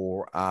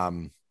for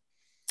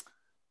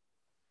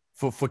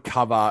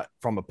cover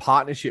from a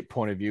partnership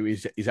point of view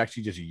is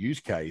actually just a use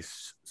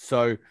case.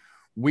 So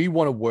we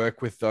want to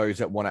work with those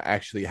that want to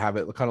actually have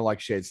it kind of like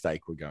Shared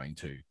Stake we're going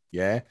to,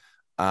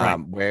 right.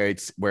 where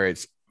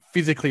it's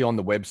physically on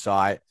the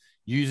website.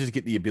 Users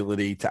get the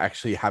ability to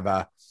actually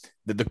have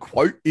the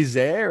quote is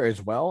there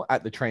as well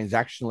at the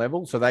transaction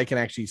level. So they can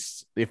actually,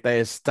 if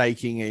they're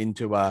staking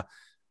into a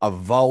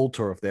vault,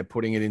 or if they're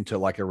putting it into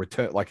like a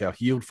return, like a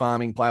yield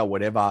farming play or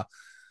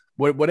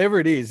whatever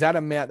it is,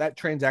 that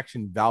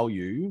transaction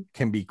value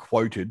can be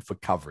quoted for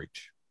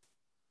coverage,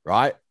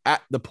 right?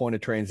 At the point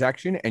of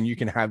transaction, and you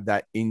can have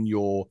that in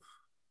your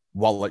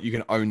wallet. You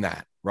can own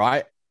that,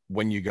 right?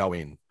 When you go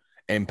in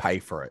and pay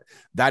for it.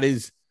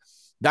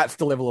 That's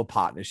the level of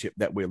partnership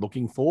that we're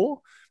looking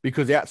for,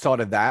 because outside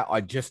of that,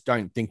 I just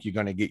don't think you're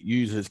going to get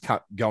users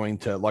going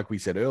to, like we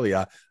said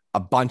earlier, a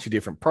bunch of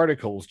different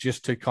protocols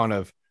just to kind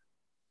of,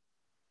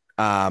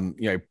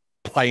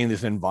 play in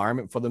this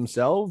environment for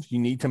themselves. You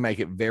need to make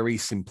it very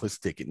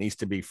simplistic. It needs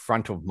to be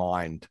front of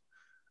mind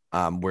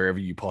wherever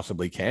you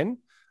possibly can.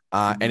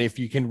 And if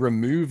you can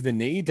remove the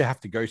need to have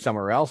to go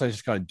somewhere else and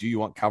just kind of, do you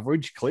want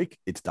coverage? Click,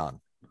 it's done.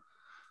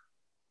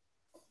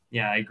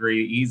 Yeah, I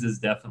agree. Ease is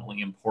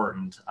definitely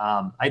important.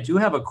 I do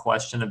have a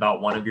question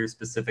about one of your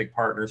specific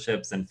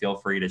partnerships, and feel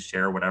free to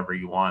share whatever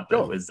you want.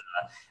 But It was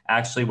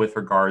actually with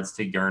regards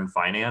to Yearn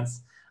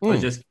Finance. I was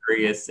just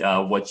curious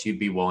what you'd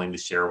be willing to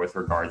share with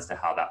regards to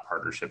how that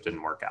partnership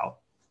didn't work out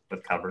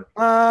with Cover.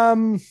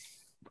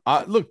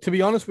 Look, to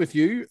be honest with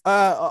you,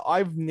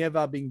 I've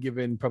never been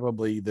given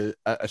probably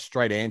a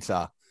straight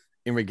answer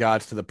in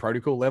regards to the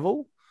protocol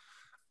level.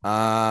 So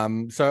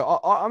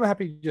I'm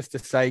happy just to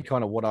say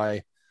kind of what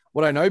I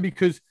know,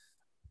 because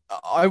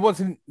I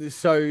wasn't.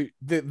 So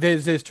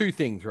there's two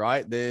things,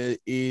 right?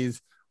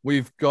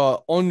 We've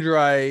got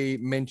Andre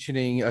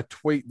mentioning a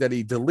tweet that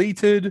he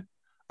deleted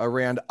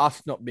around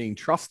us not being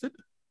trusted.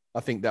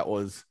 I think that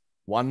was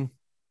one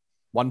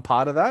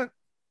part of that,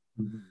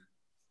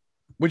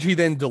 which he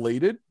then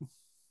deleted,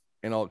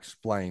 and I'll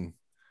explain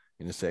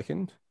in a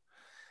second.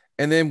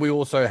 And then we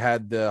also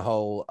had the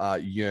whole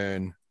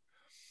Yearn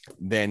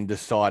then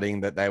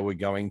deciding that they were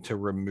going to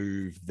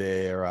remove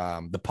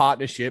their the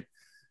partnership,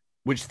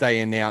 which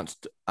they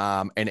announced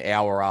an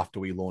hour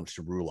after we launched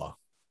Ruler.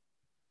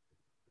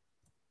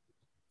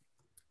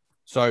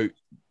 So,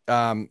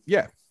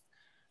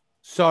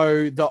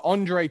 So the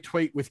Andre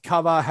tweet with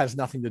Cover has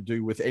nothing to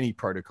do with any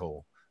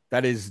protocol.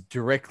 That is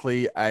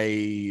directly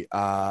a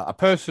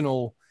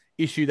personal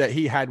issue that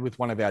he had with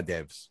one of our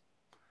devs.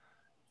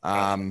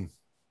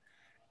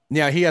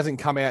 Now, he hasn't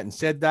come out and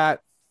said that.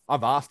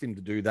 I've asked him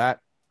to do that.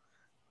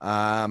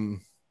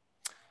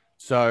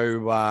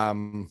 So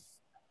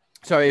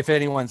if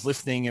anyone's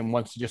listening and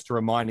wants just to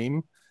remind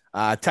him,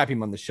 tap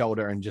him on the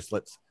shoulder and just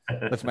let's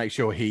make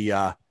sure he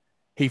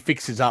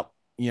fixes up,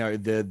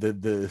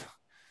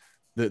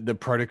 the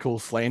protocol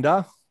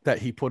slander that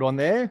he put on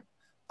there.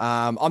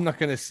 I'm not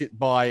going to sit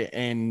by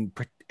and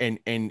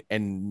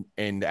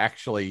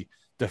actually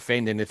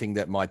defend anything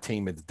that my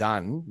team has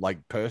done, like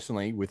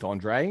personally with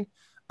Andre.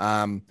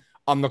 I'm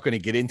not going to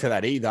get into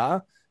that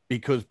either,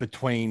 because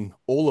between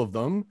all of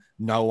them,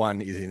 no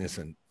one is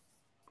innocent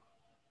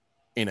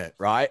in it,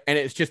 right? And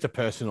it's just a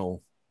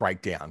personal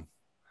breakdown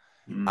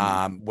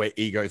where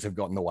egos have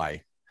gotten in the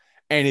way.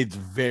 And it's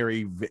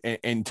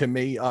and to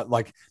me,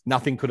 like,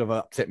 nothing could have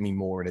upset me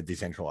more in a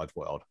decentralized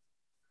world.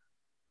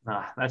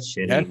 That's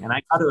shitty. Yeah. And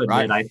I got to admit,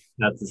 right? I think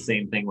that's the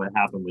same thing what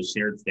happened with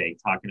Shared Stake,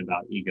 talking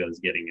about egos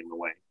getting in the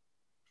way.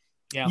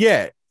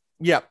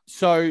 Yeah.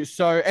 So,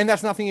 and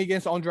that's nothing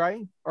against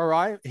Andre. All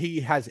right.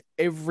 He has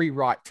every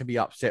right to be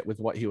upset with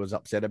what he was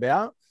upset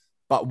about.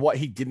 But what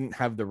he didn't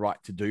have the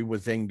right to do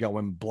was then go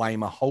and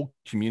blame a whole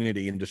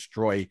community and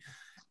destroy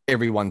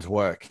everyone's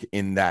work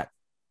in that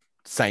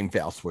same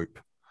foul swoop.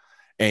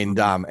 And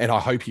I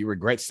hope he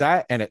regrets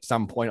that. And at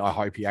some point, I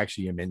hope he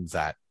actually amends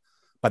that.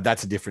 But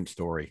that's a different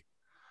story.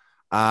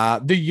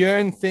 The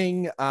Yearn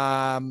thing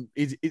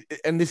is,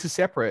 and this is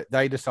separate.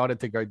 They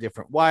decided to go a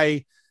different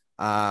way.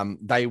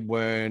 They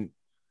weren't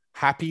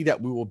happy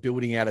that we were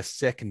building out a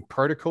second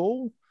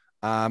protocol.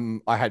 I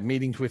had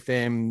meetings with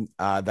them.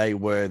 They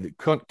were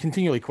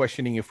continually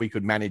questioning if we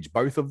could manage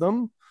both of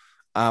them.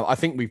 I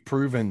think we've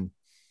proven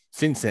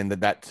since then that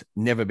that's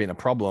never been a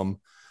problem.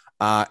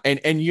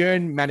 And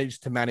Yearn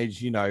managed to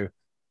manage,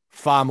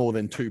 far more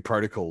than two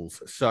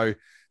protocols. So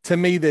to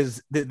me,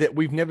 there's that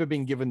we've never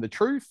been given the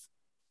truth,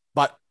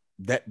 but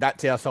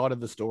that's our side of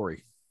the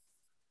story.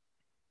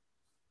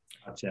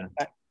 Gotcha.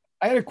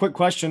 I had a quick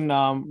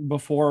question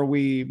before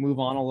we move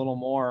on a little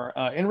more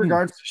in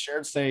regards to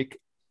Shared Stake.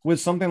 With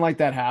something like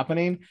that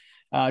happening,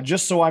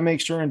 just so I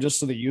make sure, and just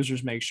so the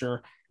users make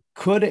sure,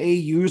 could a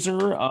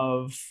user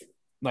of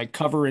like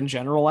cover in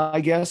general, I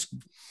guess,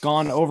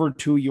 gone over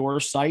to your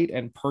site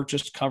and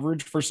purchased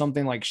coverage for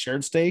something like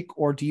Shared Stake,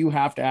 or do you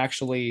have to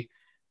actually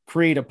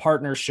create a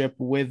partnership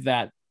with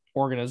that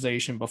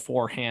organization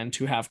beforehand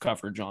to have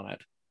coverage on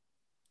it?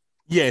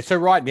 Yeah. So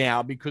right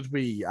now, because of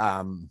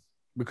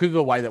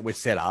the way that we're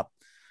set up,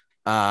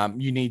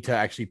 you need to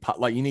actually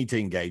you need to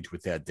engage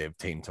with our dev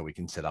team so we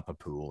can set up a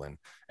pool and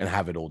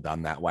have it all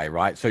done that way,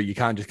 right? So you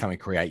can't just come and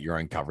create your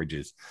own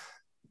coverages.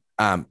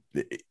 In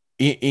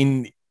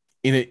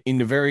the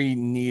very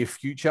near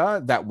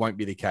future, that won't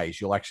be the case.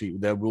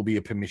 There will be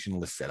a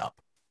permissionless setup.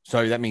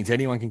 So that means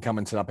anyone can come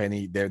and set up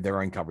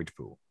their own coverage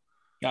pool.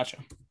 Gotcha.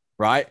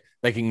 Right?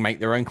 They can make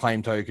their own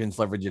claim tokens,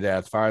 leverage it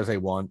out as far as they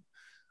want.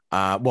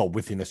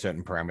 Within a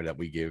certain parameter that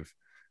we give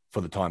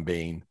for the time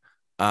being.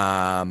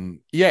 And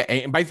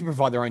basically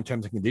provide their own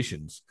terms and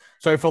conditions.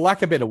 So for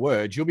lack of better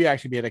words, you'll be able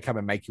to come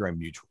and make your own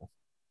mutual.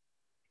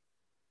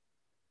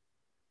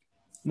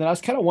 And then I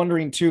was kind of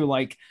wondering too,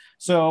 like,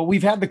 so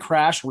we've had the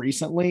crash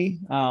recently.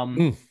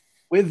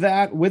 With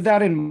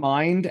that in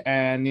mind,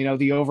 and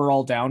the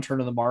overall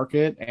downturn of the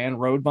market and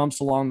road bumps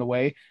along the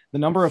way, the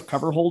number of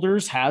cover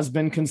holders has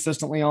been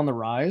consistently on the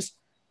rise.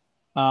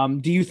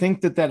 Do you think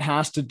that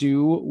has to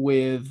do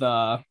with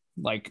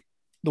like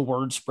the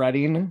word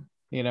spreading,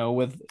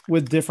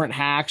 with different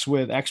hacks,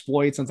 with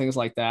exploits and things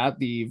like that,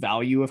 the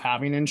value of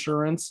having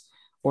insurance?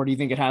 Or do you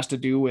think it has to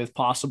do with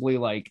possibly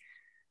like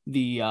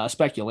the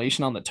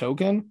speculation on the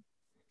token?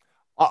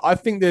 I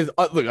think there's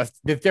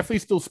definitely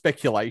still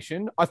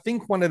speculation. I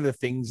think one of the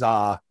things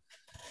are,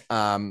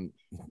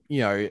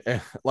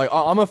 like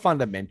I'm a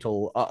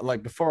fundamental,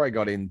 like before I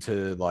got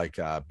into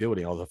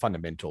building, I was a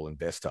fundamental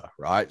investor,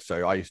 right?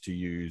 So I used to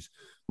use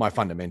my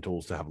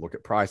fundamentals to have a look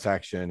at price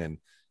action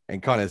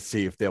and kind of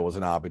see if there was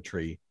an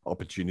arbitrary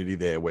opportunity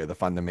there where the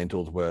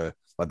fundamentals were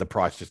like the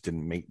price just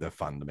didn't meet the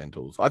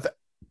fundamentals. I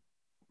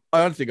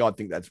honestly, I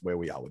think that's where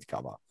we are with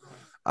cover.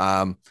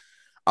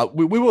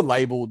 We were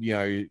labeled,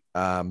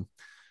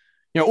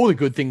 all the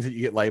good things that you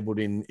get labeled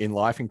in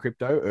life in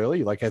crypto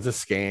early, like as a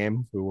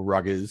scam. We were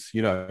ruggers,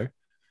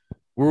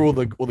 we're all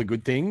the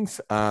good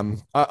things.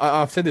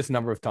 I've said this a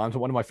number of times, but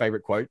one of my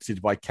favorite quotes is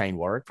by Kane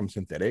Warwick from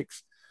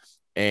Synthetics.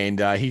 And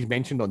he's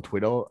mentioned on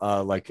Twitter,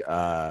 like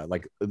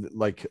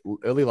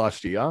early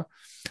last year,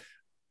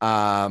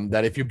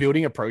 that if you're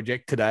building a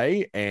project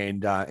today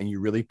and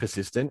you're really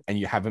persistent and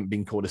you haven't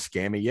been called a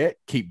scammer yet,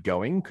 keep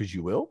going because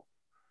you will.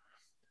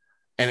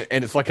 And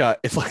it's like a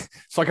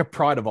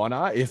pride of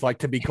honor. It's like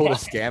to be called a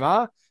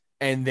scammer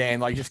and then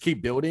like just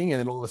keep building and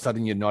then all of a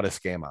sudden you're not a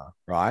scammer,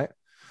 right?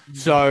 Mm-hmm.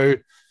 So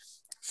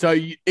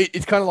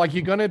it's kind of like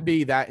you're going to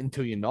be that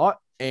until you're not.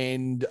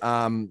 And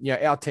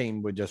our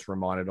team were just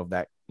reminded of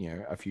that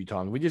a few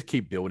times. We just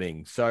keep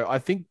building. So I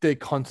think the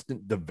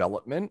constant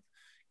development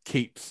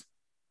keeps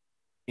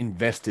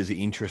investors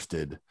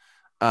interested,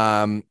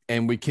 and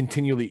we're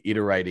continually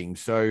iterating.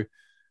 So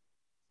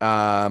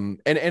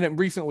and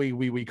recently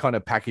we kind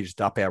of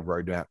packaged up our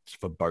roadmaps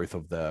for both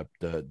of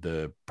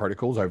the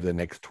protocols over the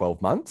next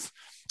 12 months.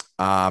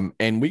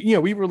 And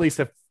we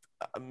released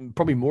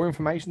probably more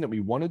information than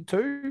we wanted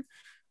to.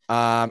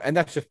 And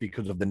that's just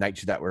because of the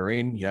nature that we're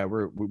in.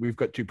 We've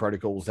got two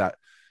protocols that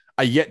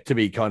are yet to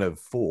be kind of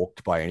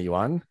forked by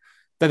anyone.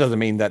 That doesn't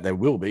mean that there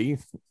will be.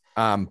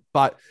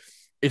 But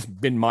it's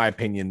been my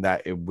opinion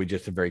that we're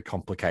just a very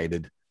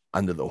complicated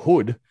under the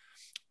hood.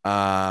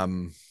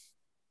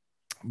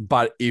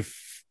 But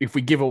if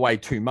we give away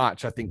too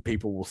much, I think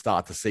people will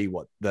start to see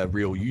what the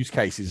real use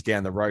case is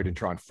down the road and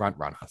try and front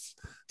run us.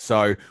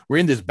 So we're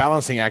in this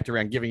balancing act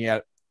around giving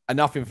out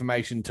enough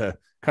information to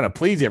kind of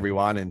please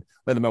everyone and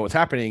let them know what's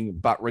happening,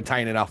 but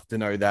retain enough to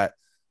know that,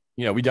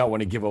 we don't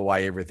want to give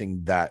away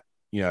everything that,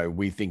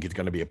 we think is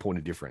going to be a point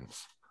of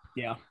difference.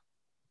 Yeah.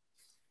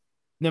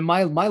 Then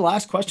my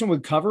last question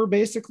with cover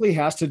basically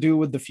has to do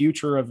with the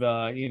future of,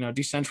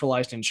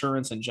 decentralized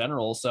insurance in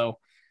general. So,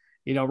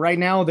 right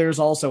now there's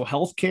also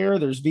healthcare,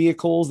 there's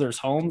vehicles, there's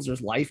homes,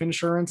 there's life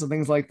insurance and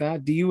things like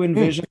that. Do you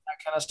envision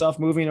that kind of stuff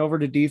moving over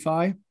to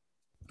DeFi?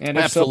 And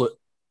if so,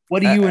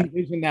 what do you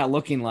envision that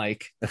looking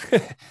like?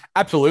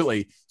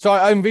 Absolutely. So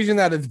I envision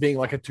that as being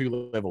like a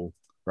 2-level,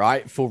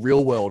 right? For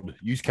real world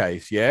use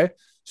case. Yeah.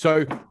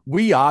 So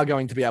we are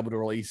going to be able to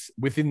release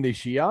within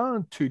this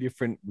year 2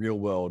 different real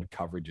world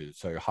coverages.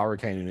 So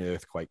hurricane and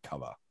earthquake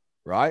cover,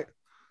 right?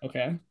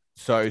 Okay.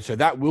 So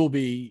that will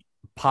be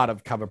part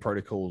of Cover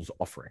Protocol's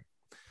offering.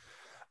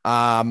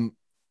 And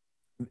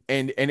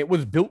it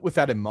was built with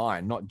that in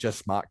mind, not just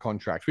smart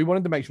contracts. We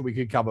wanted to make sure we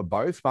could cover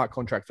both. Smart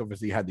contracts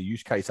obviously had the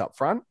use case up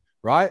front,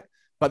 right?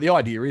 But the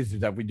idea is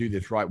that if we do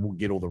this right, we'll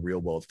get all the real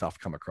world stuff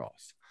come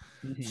across.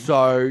 Mm-hmm.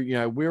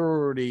 So, we're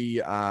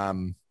already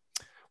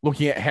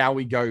looking at how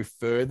we go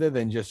further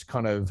than just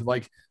kind of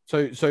like,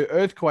 so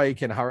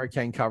earthquake and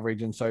hurricane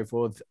coverage and so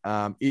forth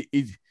it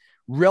is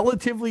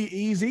relatively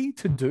easy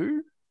to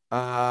do.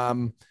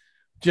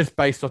 Just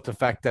based off the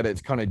fact that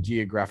it's kind of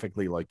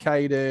geographically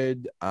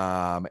located,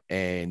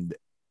 and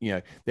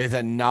there's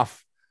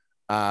enough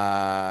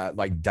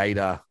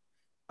data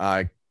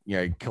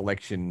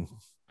collection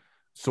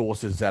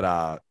sources that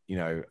are,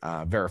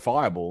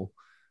 verifiable,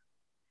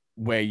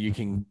 where you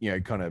can,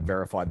 kind of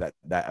verify that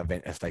that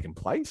event has taken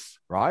place,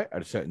 right,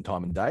 at a certain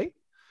time and day.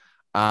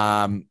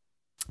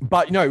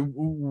 But,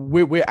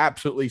 we're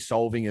absolutely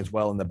solving as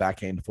well in the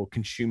back end for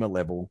consumer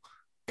level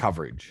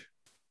coverage.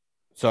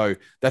 So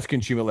that's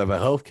consumer level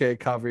healthcare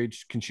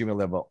coverage, consumer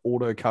level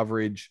auto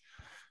coverage.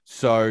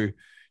 So,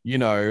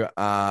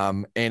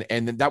 and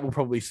that will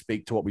probably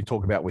speak to what we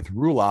talk about with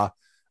Ruler.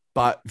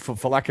 But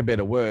for lack of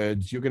better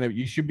words,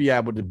 you should be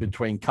able to,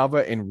 between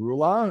Cover and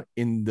Ruler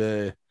in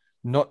the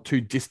not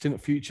too distant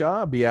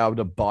future, be able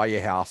to buy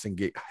your house and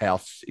get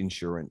house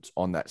insurance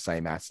on that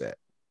same asset.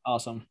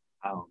 Awesome.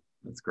 Wow,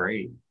 that's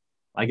great.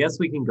 I guess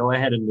we can go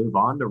ahead and move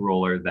on to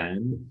Ruler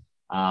then.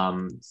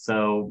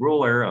 So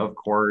Ruler, of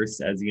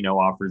course, as you know,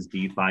 offers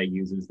DeFi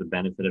users the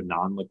benefit of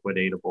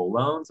non-liquidatable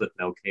loans with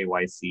no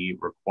KYC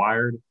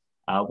required.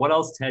 What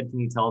else, Ted, can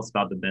you tell us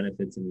about the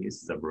benefits and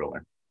uses of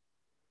Ruler?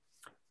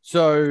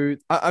 So,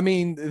 I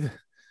mean,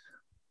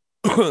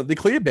 the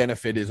clear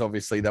benefit is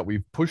obviously that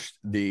we've pushed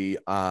the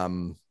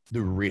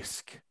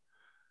risk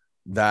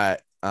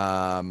that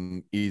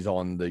is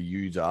on the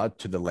user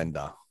to the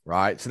lender,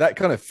 right? So that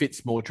kind of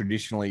fits more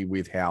traditionally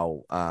with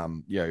how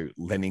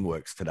lending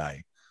works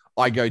today.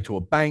 I go to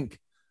a bank,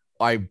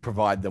 I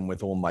provide them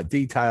with all my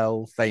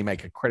details, they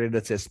make a credit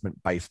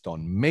assessment based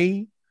on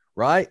me,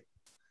 right?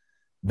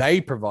 They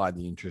provide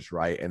the interest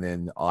rate, and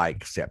then I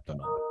accept or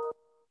not.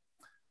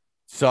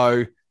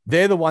 So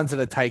they're the ones that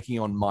are taking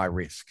on my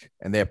risk,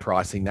 and they're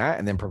pricing that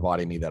and then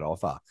providing me that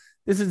offer.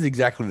 This is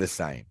exactly the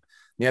same.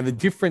 Now, the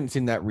difference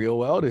in that real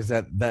world is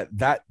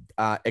that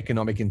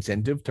economic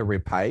incentive to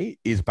repay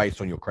is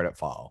based on your credit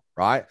file,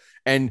 right?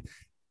 And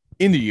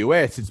in the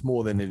US, it's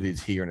more than it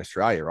is here in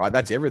Australia, right?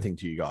 That's everything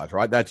to you guys,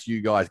 right? That's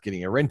you guys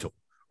getting a rental,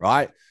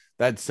 right?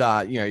 That's,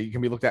 you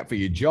can be looked at for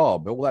your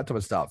job, all that type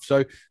of stuff.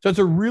 So it's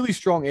a really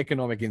strong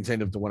economic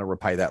incentive to want to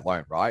repay that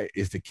loan, right?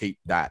 Is to keep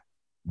that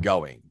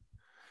going.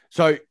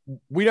 So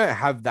we don't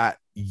have that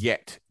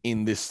yet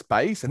in this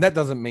space. And that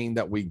doesn't mean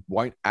that we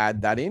won't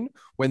add that in.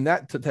 When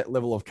that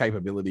level of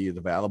capability is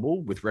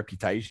available with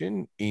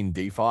reputation in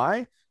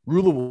DeFi,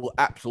 Ruler will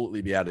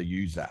absolutely be able to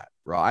use that,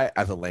 right?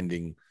 As a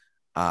lending,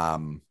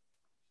 in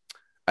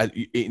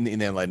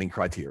their lending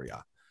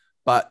criteria.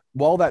 But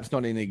while that's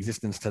not in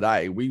existence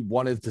today, we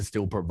wanted to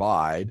still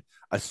provide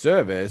a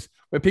service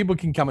where people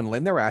can come and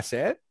lend their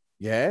asset,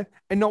 and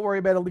not worry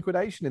about a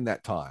liquidation in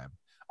that time.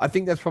 I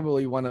think that's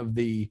probably one of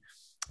the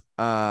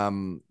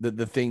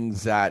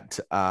things that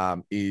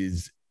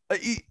is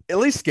at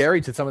least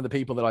scary to some of the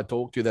people that I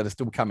talk to that are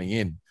still coming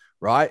in,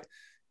 right?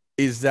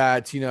 Is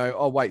that,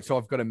 oh, wait, so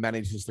I've got to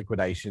manage this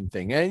liquidation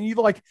thing. And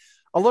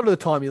a lot of the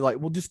time you're like,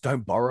 well, just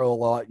don't borrow a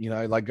lot,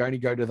 only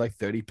go to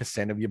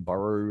 30% of your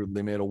borrow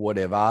limit or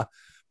whatever.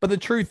 But the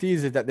truth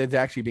is that there's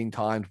actually been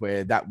times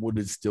where that would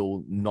have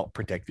still not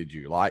protected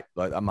you, like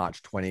a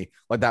March 20,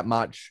 like that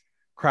March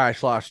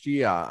crash last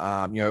year,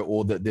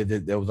 or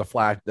there was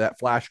that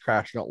flash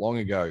crash not long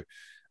ago,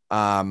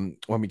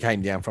 when we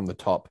came down from the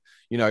top.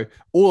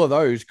 All of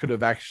those could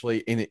have actually,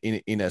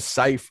 in a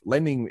safe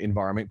lending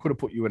environment, could have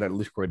put you at a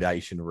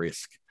liquidation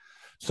risk.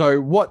 So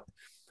what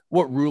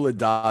Ruler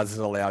does is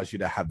allows you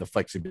to have the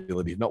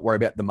flexibility, not worry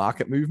about the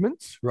market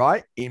movements,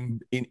 right?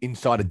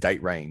 Inside a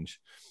date range.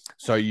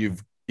 So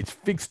it's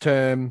fixed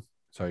term.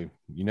 So,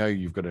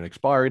 you've got an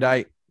expiry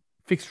date,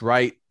 fixed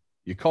rate,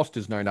 your cost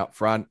is known up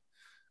front.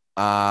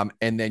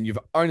 And then you've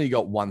only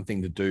got one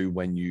thing to do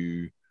when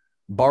you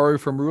borrow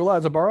from Ruler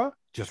as a borrower,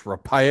 just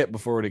repay it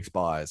before it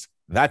expires.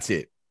 That's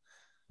it.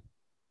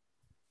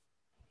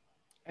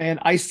 And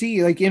I see,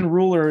 in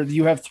Ruler,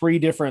 you have three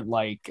different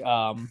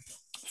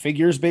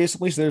figures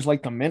basically. So there's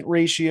the mint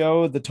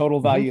ratio, the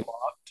total value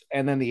locked,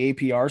 and then the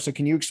APR. So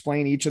can you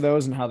explain each of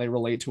those and how they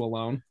relate to a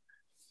loan?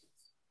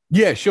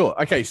 Yeah, sure.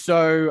 Okay,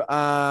 so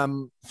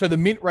the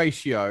mint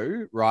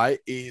ratio, right,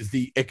 is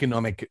the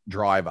economic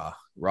driver,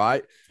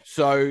 right?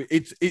 So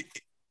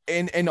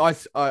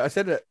I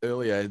said it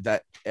earlier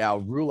that our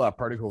Ruler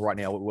protocol right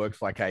now, it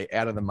works like a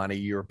out of the money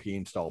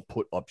European style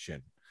put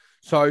option.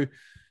 So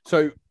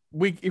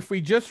if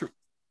we just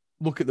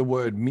look at the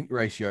word mint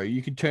ratio,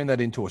 you could turn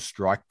that into a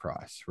strike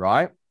price,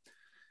 right?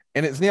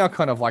 And it's now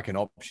kind of like an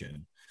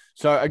option.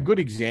 So a good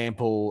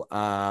example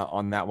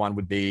on that one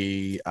would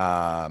be,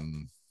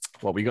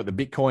 we got the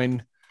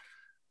Bitcoin.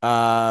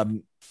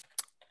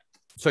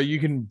 So you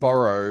can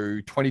borrow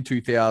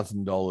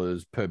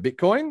 $22,000 per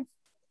Bitcoin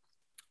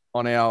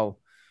on our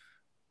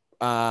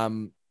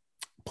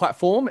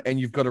platform, and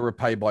you've got to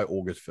repay by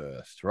August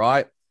 1st,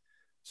 right?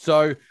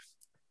 So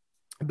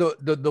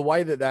the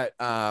way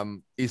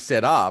that is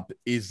set up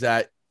is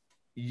that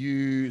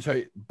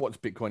so what's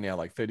Bitcoin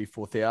now,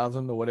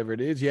 34,000 or whatever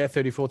it is? Yeah,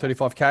 34,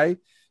 35K.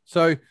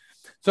 So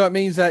it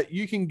means that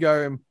you can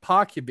go and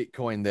park your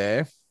Bitcoin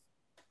there,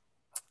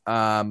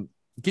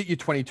 get your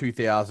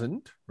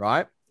 22,000,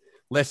 right?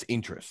 Less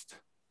interest.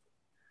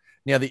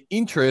 Now, the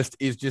interest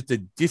is just a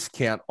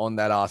discount on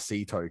that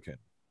RC token.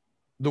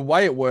 The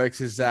way it works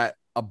is that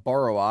a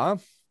borrower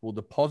will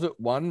deposit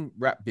one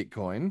wrapped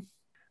Bitcoin.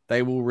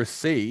 They will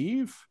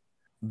receive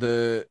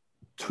the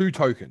two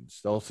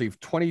tokens. They'll receive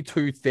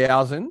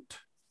 22,000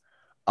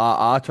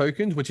 RR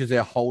tokens, which is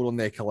their hold on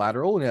their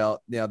collateral. Now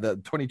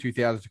the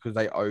 22,000 is because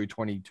they owe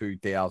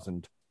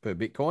 22,000 per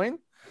Bitcoin.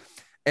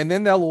 And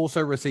then they'll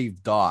also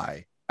receive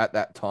DAI at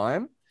that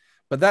time.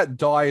 But that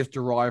DAI is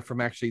derived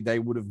from actually they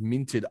would have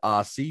minted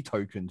RC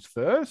tokens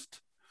first.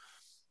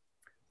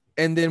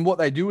 And then what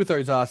they do with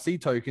those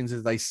RC tokens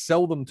is they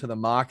sell them to the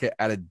market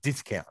at a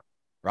discount,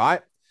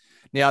 right?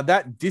 Now,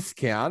 that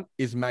discount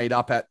is made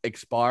up at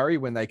expiry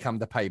when they come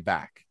to pay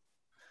back.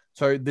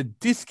 So the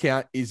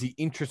discount is the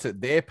interest that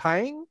they're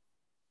paying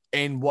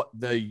and what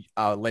the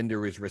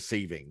lender is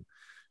receiving.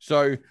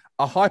 So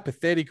a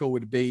hypothetical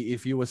would be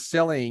if you were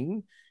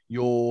selling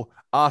your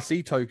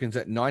RC tokens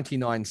at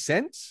 99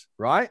 cents,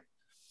 right?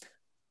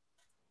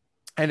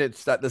 And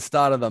it's at the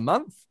start of the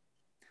month.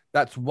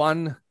 That's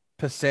 1%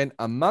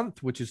 a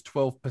month, which is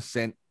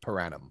 12% per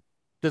annum.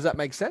 Does that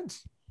make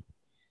sense?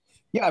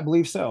 Yeah, I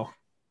believe so.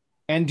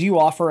 And do you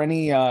offer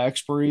any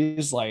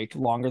expiries like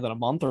longer than a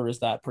month, or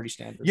is that pretty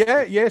standard?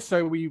 Yeah.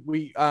 So we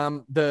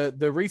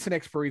the recent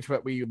expiries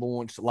that we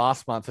launched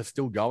last month are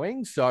still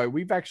going. So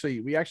we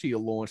actually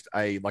launched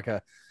a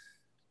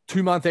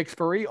 2-month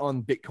expiry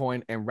on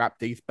Bitcoin and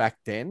Wrapped ETH back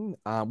then.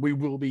 We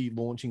will be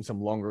launching some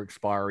longer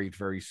expiries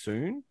very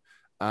soon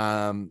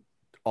on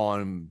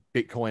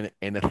Bitcoin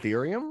and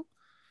Ethereum.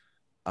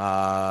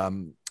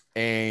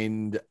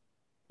 And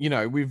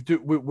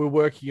we're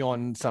working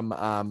on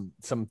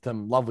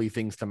some lovely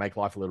things to make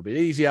life a little bit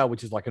easier,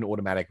 which is like an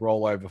automatic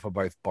rollover for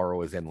both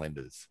borrowers and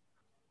lenders,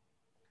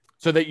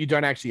 so that you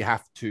don't actually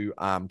have to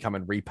come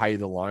and repay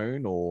the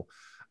loan, or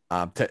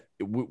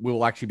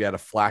we'll actually be able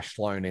to flash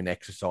loan and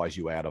exercise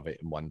you out of it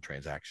in one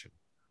transaction.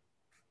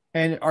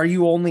 And are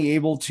you only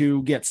able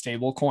to get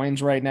stable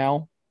coins right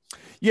now?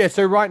 Yeah,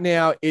 so right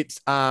now it's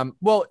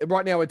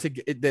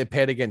they're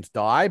paired against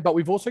DAI, but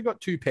we've also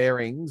got 2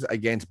 pairings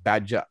against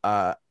Badger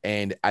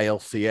and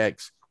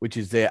ALCX, which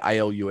is their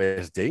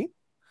ALUSD.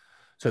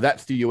 So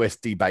that's the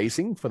USD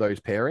basing for those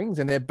pairings,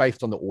 and they're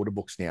based on the order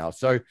books now.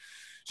 So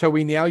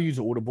we now use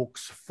order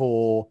books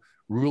for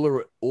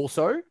Ruler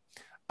also,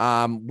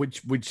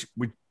 which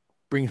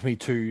brings me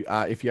to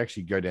if you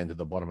actually go down to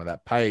the bottom of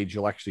that page,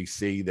 you'll actually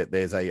see that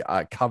there's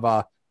a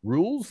cover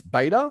rules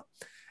beta,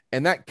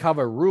 and that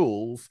cover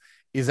rules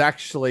is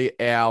actually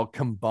our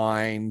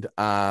combined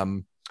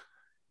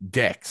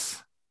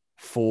DEX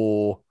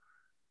for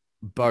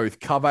both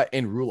cover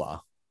and ruler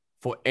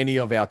for any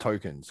of our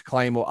tokens,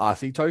 claim or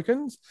RC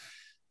tokens.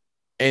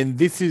 And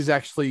this is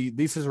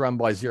run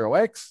by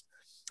 0x,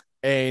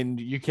 and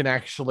you can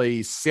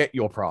actually set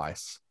your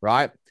price,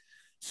 right?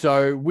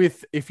 So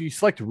if you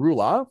select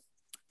ruler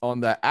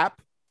on the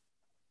app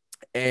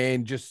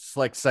and just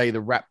select, say, the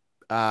wrapped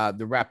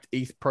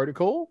ETH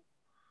protocol.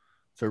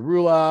 So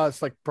ruler,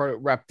 select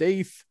wrapped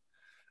ETH,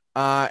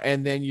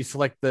 and then you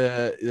select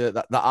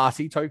the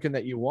RC token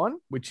that you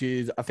want, which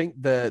is, I think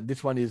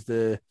this one is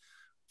the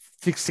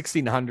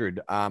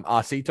 1600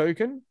 RC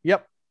token.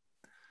 Yep.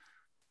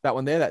 That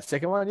one there, that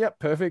second one. Yep.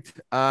 Perfect.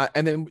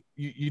 And then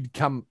you'd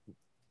come,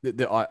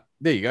 there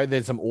you go.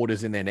 There's some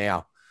orders in there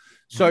now.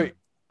 So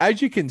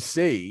as you can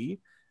see,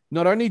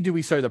 not only do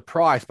we show the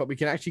price, but we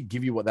can actually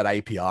give you what that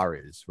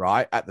APR is,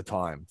 right, at the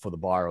time for the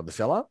buyer or the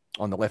seller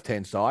on the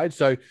left-hand side.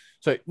 So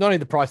not only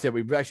the price there,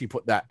 we've actually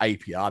put that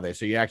APR there,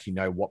 so you actually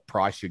know what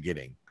price you're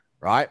getting,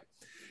 right?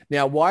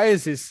 Now, why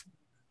is it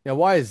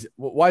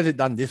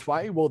done this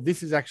way? Well,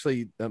 this is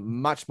actually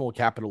much more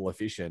capital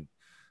efficient.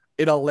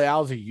 It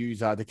allows a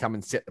user to come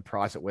and set the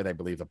price at where they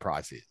believe the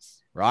price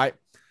is, right?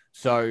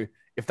 So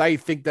if they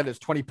think that it's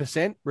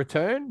 20%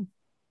 return,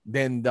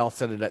 then they'll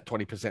set it at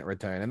 20%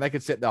 return, and they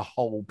could set the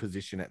whole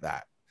position at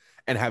that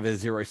and have a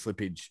zero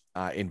slippage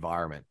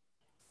environment.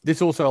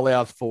 This also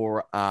allows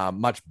for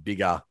much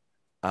bigger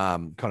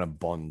kind of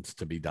bonds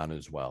to be done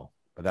as well,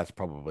 but that's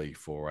probably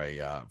for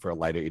a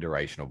later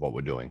iteration of what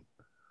we're doing.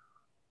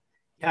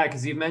 Yeah,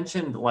 because you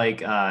mentioned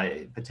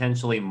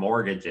potentially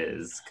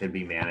mortgages could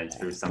be managed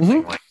through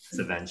something like this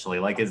eventually.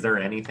 Like, is there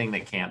anything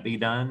that can't be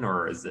done,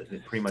 or is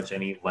it pretty much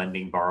any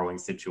lending borrowing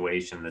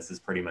situation? This is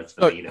pretty much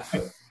the meat of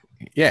it.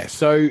 Yeah.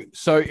 So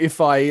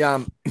if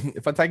I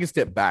take a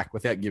step back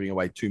without giving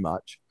away too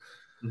much,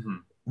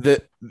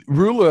 the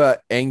ruler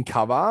and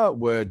cover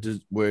were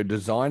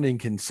designed and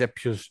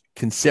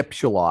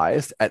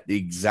conceptualized at the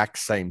exact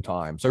same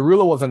time. So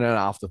ruler wasn't an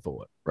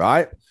afterthought,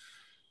 right?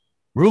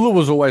 Ruler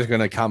was always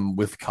going to come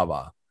with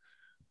cover.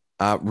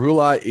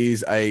 Ruler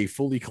is a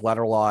fully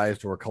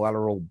collateralized or a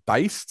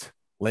collateral-based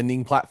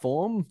lending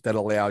platform that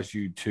allows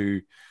you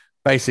to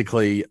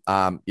basically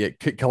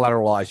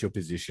collateralize your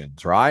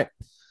positions, right?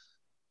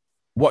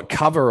 What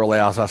cover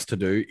allows us to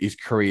do is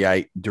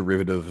create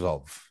derivatives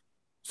of.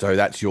 So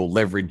that's your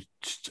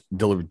leveraged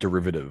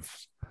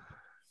derivatives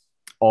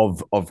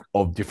of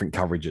different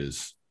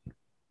coverages.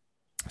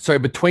 So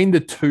between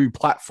the 2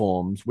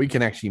 platforms, we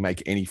can actually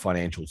make any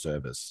financial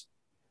service.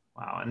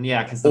 Wow. And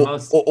yeah, because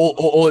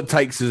all it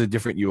takes is a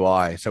different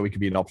UI. So we could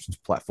be an options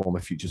platform, a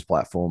futures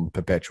platform,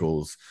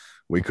 perpetuals.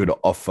 We could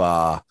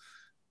offer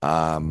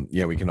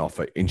We can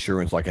offer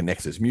insurance like a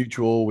Nexus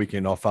Mutual. We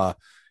can offer,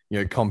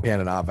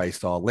 compound and RV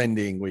style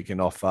lending. We can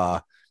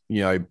offer,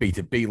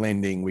 B2B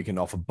lending. We can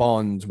offer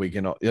bonds. We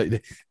can,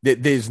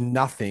 there's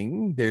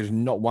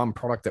not one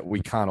product that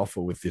we can't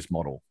offer with this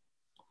model.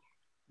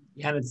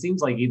 Yeah, and it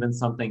seems like even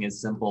something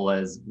as simple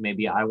as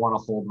maybe I want to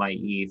hold my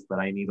ETH, but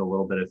I need a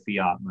little bit of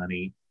fiat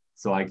money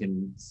so I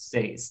can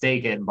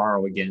stake it and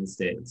borrow against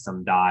it,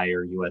 some DAI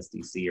or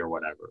USDC or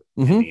whatever.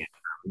 Mm-hmm.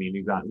 I mean,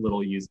 you've got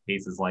little use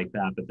cases like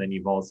that, but then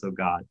you've also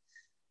got,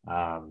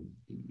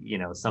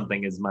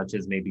 something as much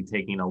as maybe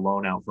taking a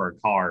loan out for a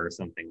car or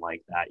something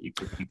like that. You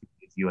could use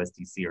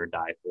USDC or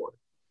DAI for.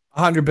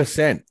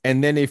 100%.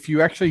 And then if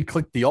you actually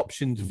click the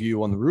options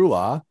view on the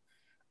ruler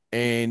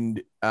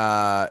and,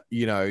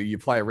 you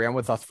play around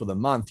with us for the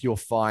month, you'll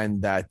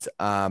find that,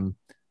 that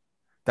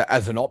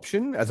as an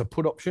option, as a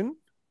put option,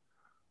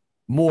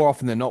 more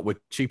often than not, we're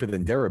cheaper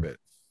than Deribit.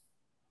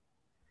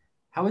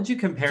 How would you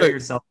compare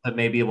yourself to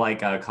maybe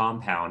like a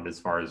Compound as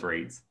far as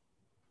rates?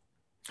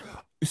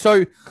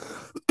 So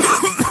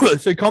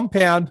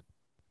Compound,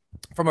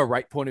 from a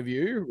rate point of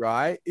view,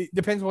 right? It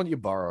depends on what you're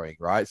borrowing,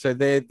 right? So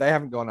they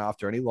haven't gone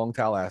after any long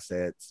tail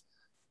assets.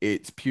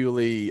 It's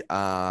purely,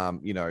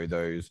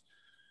 those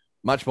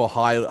much more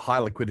high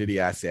liquidity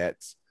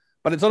assets,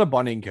 but it's on a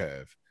bonding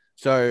curve.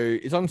 So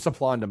it's on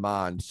supply and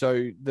demand.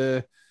 So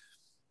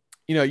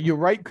your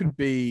rate could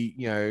be,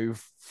 4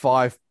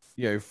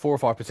 or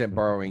 5%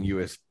 borrowing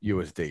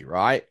USD,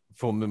 right?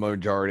 For the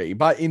majority.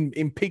 But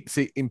in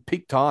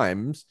peak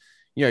times,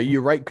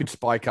 your rate could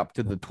spike up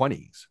to the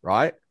 20s,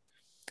 right?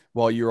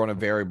 While you're on a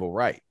variable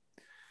rate.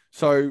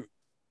 So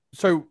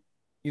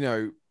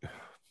the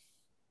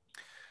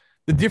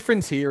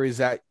difference here is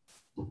that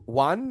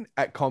one,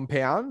 at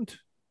Compound,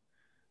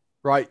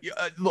 right?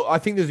 Look, I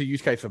think there's a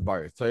use case for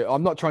both. So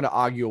I'm not trying to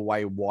argue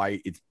away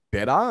why it's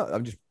better.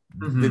 I'm just,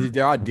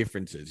 there are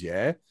differences,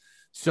 yeah?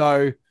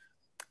 So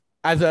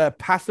as a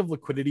passive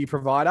liquidity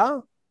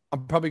provider,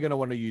 I'm probably going to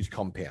want to use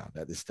Compound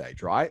at this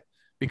stage, right?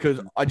 Because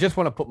I just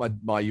want to put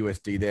my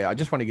USD there. I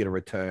just want to get a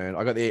return.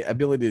 I got the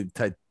ability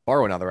to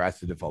borrow another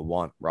asset if I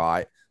want,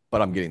 right?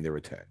 But I'm getting the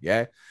return,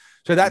 yeah?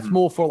 So that's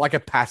more for like a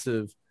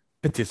passive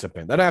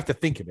participant. They don't have to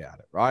think about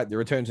it, right? The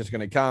return's just going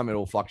to come.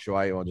 It'll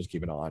fluctuate. Or just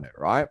keep an eye on it,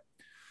 right?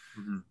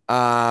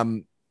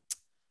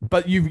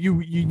 But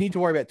you need to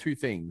worry about two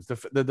things.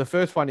 The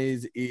first one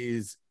is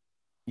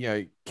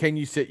can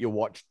you set your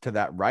watch to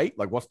that rate?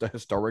 Like, what's the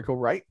historical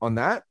rate on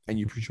that? And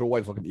you should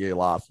always look at your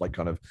last, like,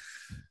 kind of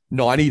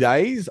 90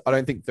 days. I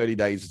don't think 30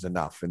 days is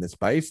enough in this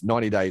space.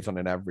 90 days on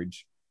an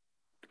average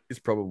is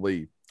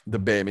probably the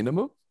bare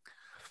minimum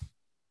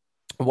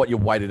of what your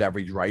weighted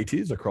average rate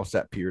is across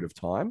that period of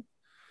time.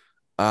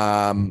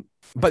 But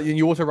then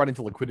you also run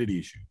into liquidity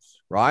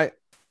issues, right?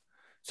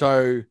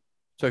 So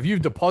if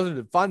you've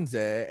deposited funds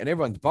there and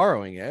everyone's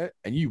borrowing it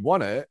and you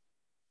want it,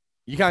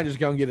 you can't just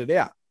go and get it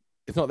out.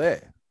 It's not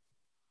there,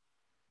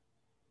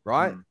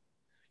 right?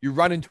 You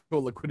run into a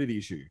liquidity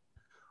issue.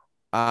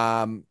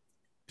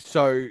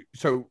 So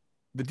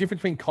the difference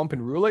between Comp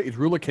and Ruler is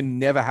Ruler can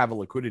never have a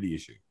liquidity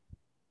issue.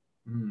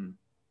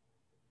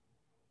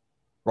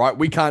 Right?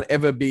 We can't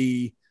ever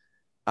be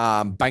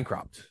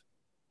bankrupt.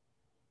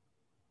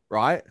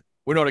 Right?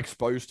 We're not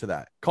exposed to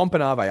that. Comp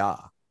and Aave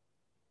are.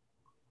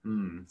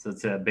 So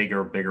it's a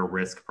bigger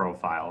risk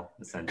profile,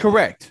 essentially.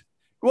 Correct.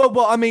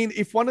 Well, I mean,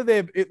 if one of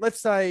their, let's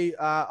say,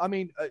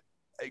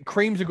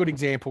 Cream's a good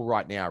example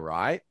right now,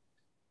 right?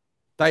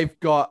 They've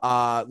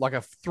got like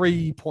a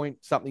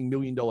 $3-point-something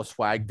million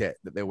swag debt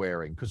that they're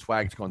wearing because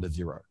swag's gone to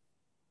zero,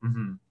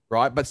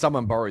 right? But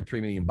someone borrowed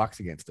 $3 million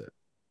against it.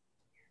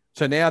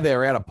 So now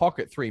they're out of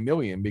pocket $3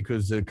 million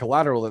because the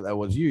collateral that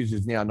was used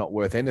is now not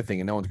worth anything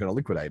and no one's going to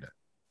liquidate it.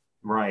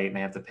 Right. And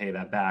they have to pay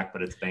that back,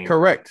 but it's bankrupt.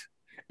 Correct.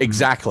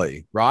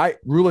 Exactly. Right.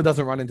 Ruler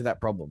doesn't run into that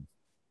problem.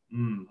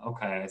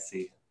 Okay. I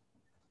see.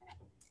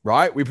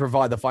 Right. We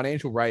provide the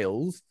financial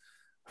rails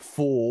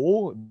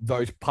for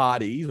those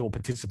parties or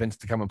participants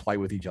to come and play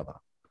with each other.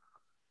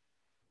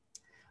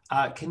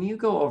 Can you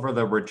go over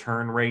the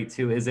return rate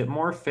too? Is it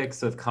more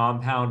fixed with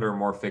Compound or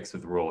more fixed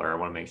with Ruler? I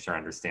want to make sure I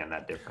understand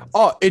that difference.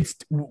 Oh,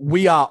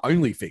 we are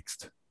only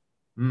fixed.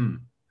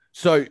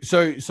 So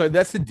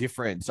that's the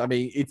difference. I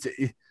mean,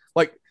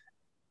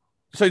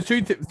 so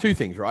two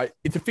things, right?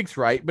 It's a fixed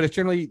rate, but it's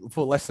generally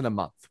for less than a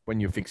month when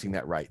you're fixing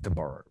that rate to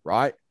borrow,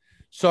 right?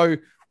 So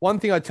one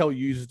thing I tell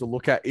users to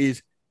look at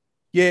is,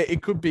 yeah,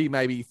 it could be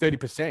maybe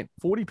 30%,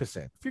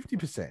 40%,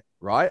 50%,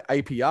 right?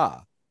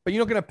 APR. But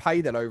you're not going to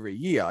pay that over a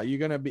year. You're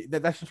going to be,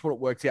 that's just what it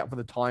works out for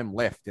the time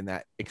left in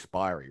that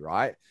expiry,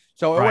 right?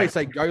 So I always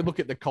say, go look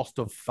at the cost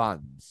of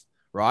funds,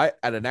 right?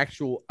 At an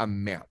actual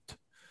amount.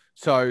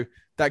 So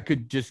that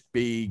could just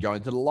be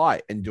going to the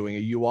light and doing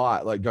a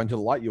UI, like going to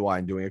the light UI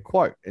and doing a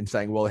quote and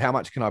saying, well, how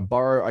much can I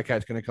borrow? Okay,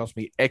 it's going to cost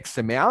me X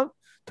amount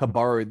to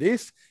borrow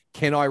this.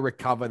 Can I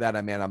recover that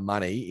amount of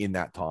money in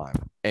that time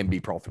and be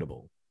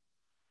profitable?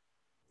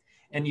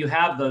 And you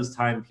have those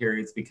time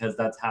periods because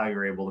that's how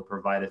you're able to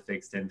provide a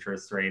fixed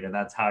interest rate. And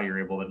that's how you're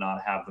able to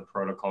not have the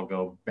protocol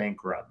go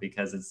bankrupt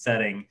because it's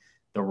setting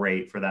the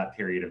rate for that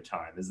period of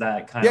time. Is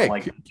that kind of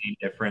like the main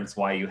difference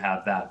why you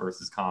have that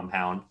versus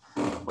compound,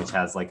 which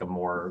has like a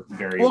more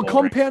variable? Well,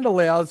 compound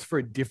allows for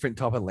a different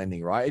type of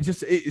lending, right? So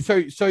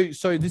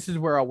this is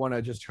where I want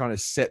to just try to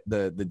set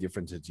the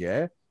differences.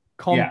 Yeah.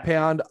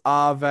 Compound,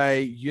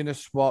 Aave,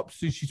 Uniswap,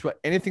 SushiSwap,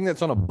 anything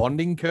that's on a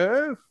bonding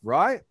curve,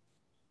 right?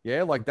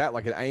 Yeah, like that,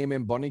 like an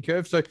AMM bonding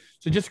curve. So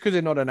just because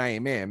they're not an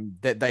AMM,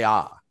 that they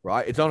are,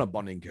 right? It's on a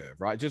bonding curve,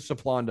 right? Just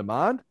supply and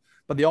demand.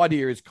 But the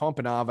idea is Comp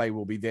and Aave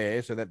will be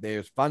there so that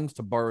there's funds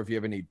to borrow if you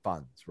ever need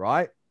funds,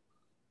 right?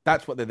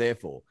 That's what they're there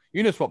for.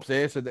 Uniswap's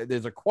there so that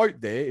there's a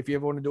quote there if you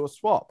ever want to do a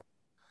swap.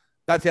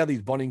 That's how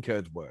these bonding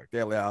curves work. They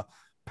allow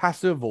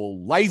passive or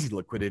lazy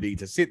liquidity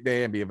to sit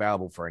there and be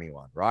available for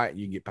anyone, right?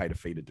 You can get paid a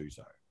fee to do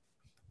so.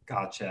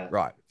 Gotcha.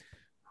 Right.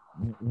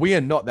 We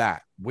are not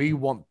that. We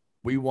want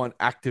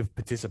active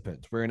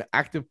participants. We're an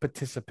active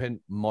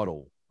participant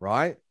model,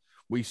 right?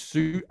 We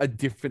suit a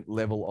different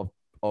level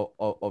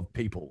of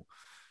people.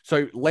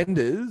 So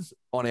lenders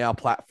on our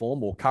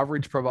platform or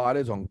coverage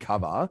providers on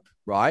Cover,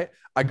 right,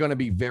 are going to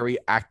be very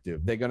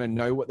active. They're going to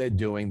know what they're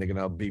doing. They're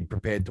going to be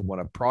prepared to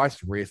want to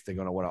price risk. They're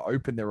going to want to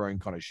open their own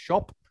kind of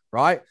shop,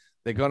 right?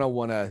 They're going to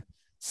want to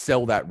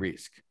sell that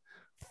risk.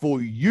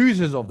 For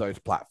users of those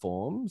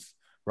platforms,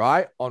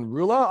 right, on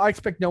Ruler, I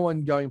expect no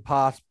one going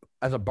past,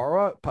 as a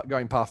borrower,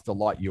 going past the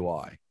light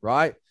UI,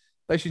 right?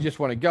 They should just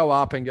want to go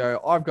up and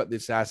go, I've got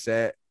this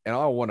asset and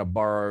I want to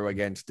borrow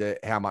against it.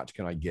 How much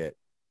can I get,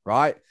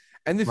 right?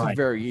 And this is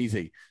very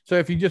easy. So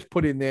if you just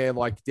put in there,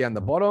 like down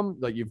the bottom,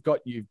 like you've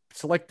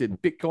selected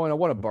Bitcoin. I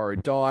want to borrow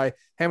DAI.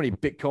 How many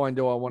Bitcoin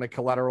do I want to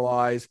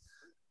collateralize?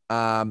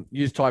 You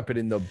just type it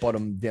in the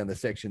bottom down the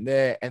section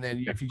there. And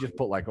then if you just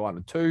put like 1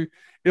 or 2,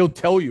 it'll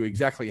tell you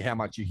exactly how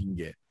much you can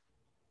get.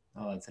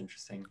 Oh, that's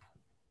interesting.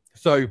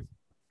 So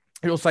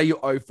it'll say you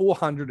owe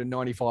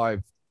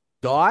 495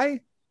 DAI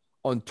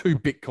on 2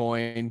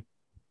 Bitcoin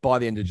by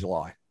the end of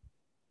July.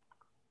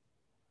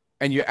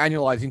 And your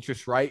annualized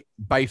interest rate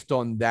based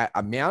on that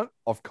amount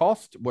of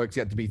cost works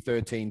out to be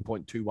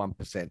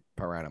 13.21%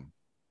 per annum.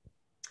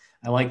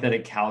 I like that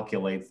it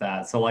calculates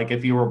that. So like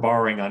if you were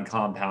borrowing on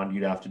compound,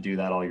 you'd have to do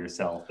that all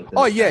yourself.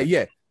 Oh, yeah.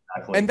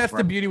 Exactly. And that's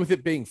the beauty with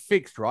it being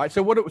fixed, right?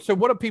 So what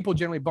do people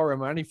generally borrow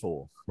money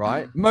for,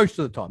 right? Mm-hmm. Most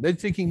of the time, they're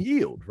seeking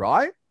yield,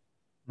 right?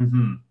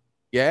 Mm-hmm.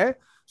 Yeah.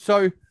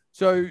 So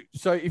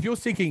if you're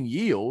seeking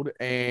yield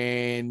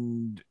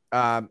and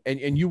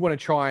you want to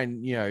try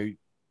and, you know,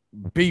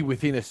 be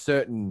within a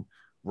certain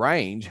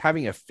range,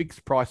 having a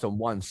fixed price on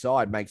one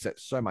side makes it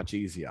so much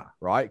easier,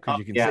 right? Because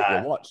you can set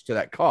your watch to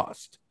that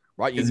cost,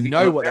 right? You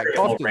know what that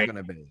cost is going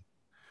to be,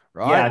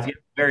 right? Yeah, if you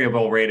have a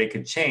variable rate, it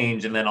could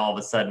change, and then all of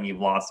a sudden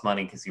you've lost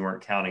money because you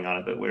weren't counting on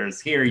it. But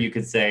whereas here, you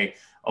could say,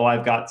 oh,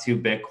 I've got 2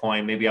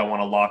 Bitcoin. Maybe I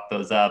want to lock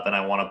those up, and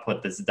I want to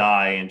put this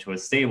DAI into a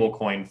stable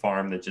coin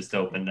farm that just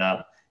opened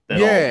up.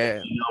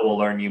 That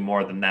will earn you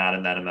more than that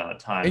in that amount of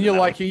time. And you're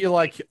like,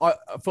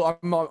 I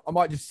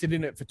might just sit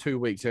in it for 2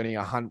 weeks, earning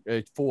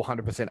 400%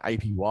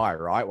 APY,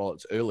 right? While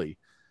it's early,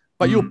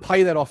 but you'll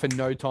pay that off in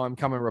no time.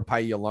 Come and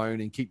repay your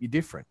loan and keep your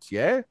difference.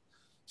 Yeah.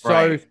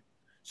 So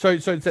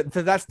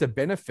that's the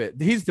benefit.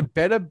 Here's the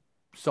better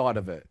side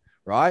of it,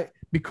 right?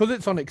 Because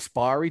it's on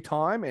expiry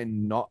time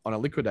and not on a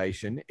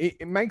liquidation,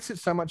 it makes it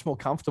so much more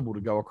comfortable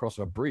to go across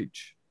a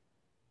bridge.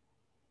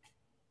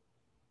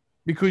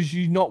 Because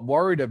you're not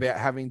worried about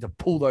having to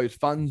pull those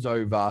funds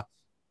over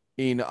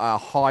in a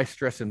high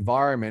stress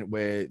environment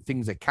where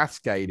things are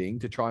cascading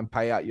to try and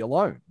pay out your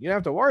loan. You don't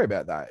have to worry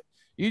about that.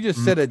 You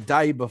just set a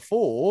day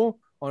before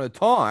on a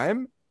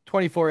time,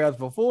 24 hours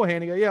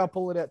beforehand, and go, yeah, I'll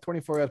pull it out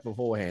 24 hours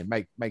beforehand.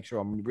 Make sure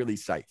I'm really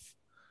safe.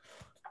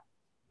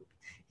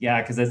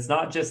 Yeah, because it's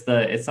not just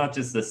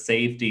the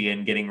safety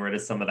and getting rid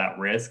of some of that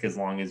risk as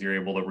long as you're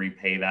able to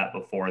repay that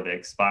before the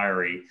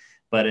expiry,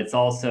 but it's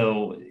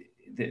also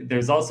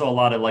there's also a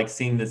lot of like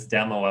seeing this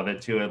demo of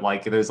it too.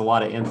 Like there's a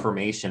lot of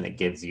information it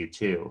gives you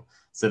too,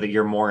 so that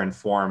you're more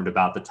informed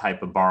about the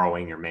type of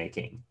borrowing you're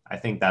making. I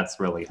think that's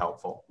really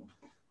helpful.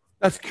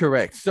 That's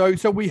correct. So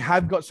we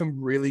have got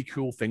some really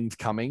cool things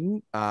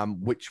coming,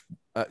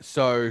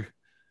 so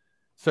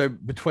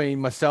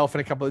between myself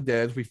and a couple of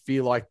devs, we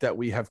feel like that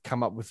we have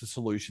come up with a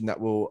solution that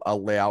will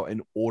allow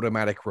an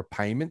automatic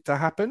repayment to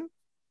happen.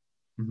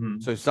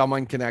 Mm-hmm. So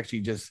someone can actually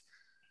just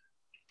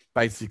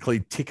basically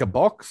tick a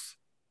box.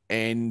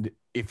 And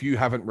if you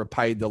haven't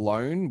repaid the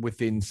loan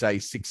within, say,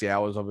 6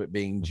 hours of it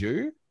being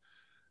due,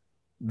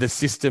 the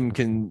system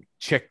can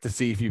check to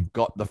see if you've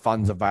got the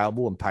funds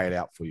available and pay it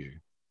out for you.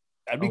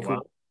 That'd be cool.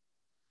 Wow.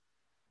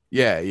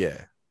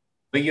 Yeah.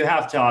 But you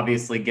have to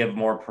obviously give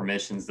more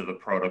permissions to the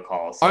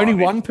protocol. So only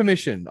one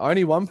permission,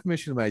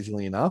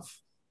 amazingly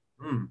enough.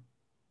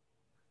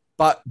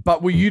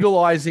 But we're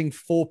utilizing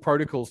 4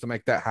 protocols to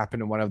make that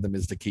happen, and one of them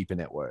is the Keeper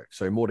network.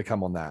 So more to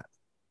come on that.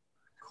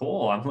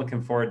 Cool. I'm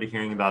looking forward to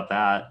hearing about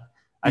that.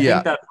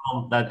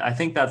 I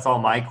think that's all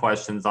my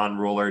questions on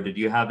Ruler. Did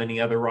you have any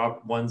other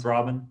ones,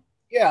 Robin?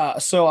 Yeah.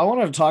 So I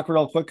wanted to talk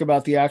real quick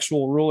about the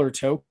actual Ruler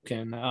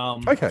token.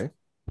 Okay.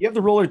 You have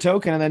the Ruler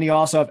token, and then you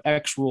also have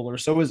X Ruler.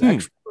 So is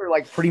X Ruler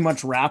like pretty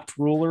much wrapped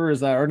ruler?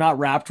 Is that, or not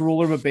wrapped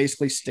ruler, but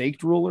basically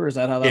staked ruler? Is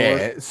that how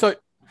that works?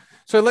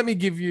 So let me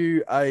give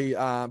you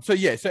a so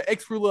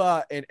X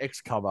ruler and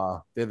X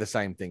cover, they're the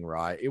same thing,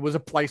 right? It was a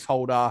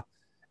placeholder,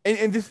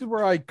 and this is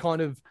where I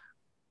kind of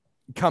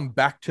come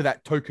back to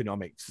that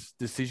tokenomics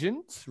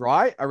decisions,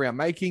 right? Around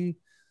making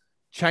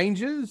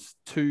changes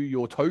to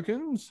your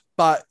tokens,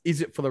 but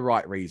is it for the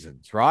right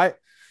reasons, right?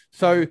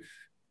 So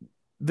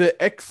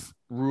the X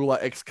ruler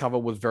X cover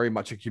was very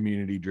much a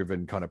community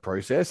driven kind of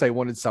process. They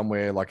wanted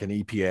somewhere like an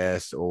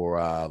EPS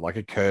or like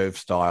a curve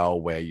style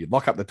where you'd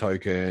lock up the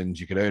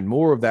tokens, you could earn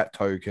more of that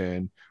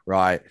token,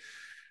 right?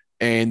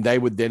 And they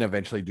would then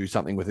eventually do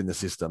something within the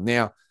system.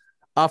 Now,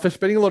 after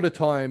spending a lot of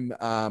time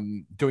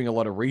doing a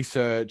lot of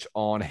research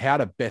on how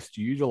to best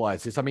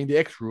utilize this, I mean, the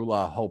X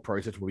ruler whole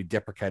process will be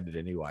deprecated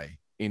anyway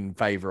in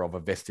favor of a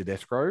vested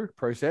escrow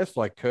process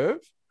like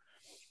Curve.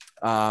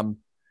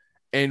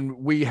 And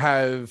we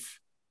have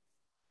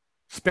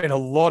spent a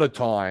lot of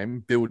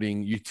time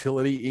building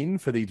utility in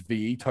for these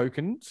VE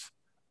tokens.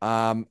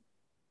 And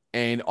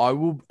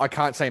I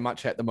can't say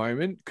much at the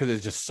moment because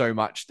there's just so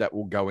much that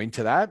will go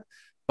into that.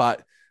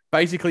 But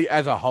basically,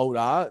 as a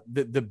holder,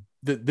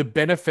 the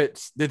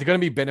benefits, there's going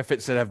to be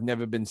benefits that have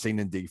never been seen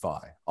in DeFi.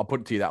 I'll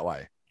put it to you that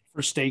way.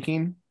 For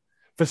staking?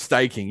 For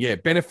staking, yeah.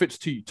 Benefits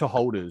to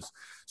holders.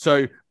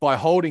 So by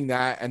holding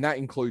that, and that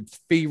includes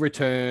fee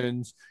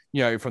returns,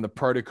 from the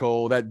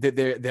protocol, that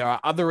there are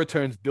other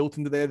returns built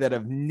into there that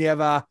have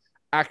never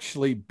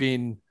actually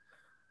been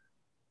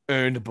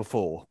earned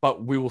before,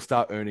 but we will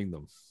start earning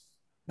them.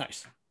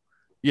 Nice.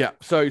 Yeah.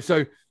 So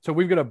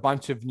we've got a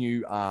bunch of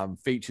new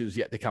features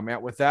yet to come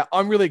out with that.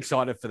 I'm really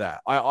excited for that.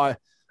 I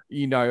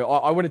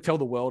want to tell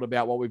the world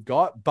about what we've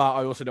got, but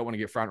I also don't want to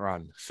get front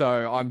run.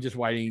 So I'm just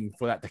waiting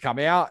for that to come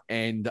out,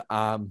 and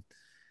I'll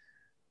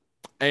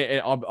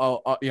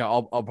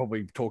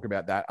probably talk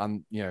about that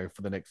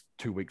for the next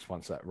 2 weeks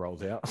once that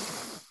rolls out.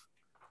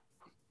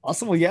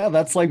 Awesome. Well, yeah,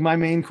 that's like my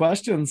main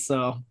question.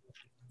 So, all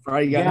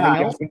right, you got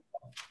anything else?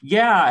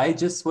 Yeah, I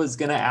just was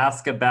gonna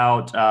ask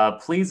about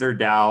Pleaser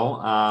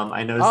DAO.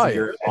 I noticed that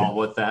you're involved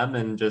with them,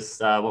 and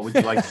just what would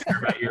you like to share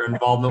about your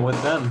involvement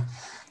with them?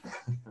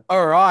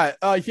 All right.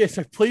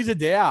 So Pleaser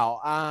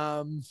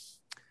DAO.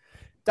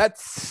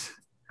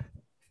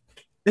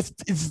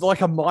 It's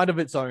like a mind of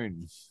its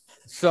own.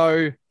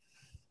 So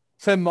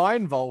my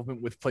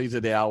involvement with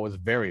Pleaser DAO was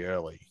very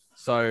early.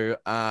 So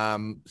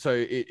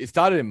it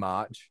started in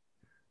March.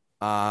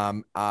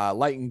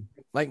 Leighton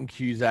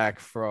Cusack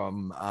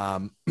from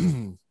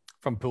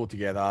Pull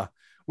Together,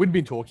 we'd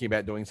been talking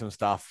about doing some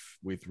stuff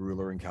with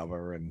Ruler and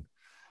Cover and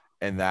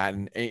that,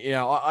 and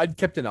I'd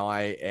kept an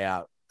eye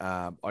out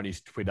on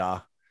his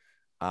Twitter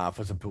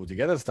for some Pull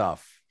Together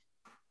stuff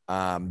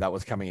that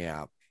was coming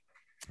out,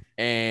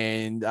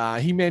 and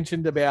he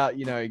mentioned about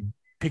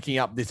picking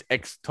up this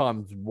X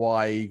times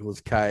Y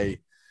equals K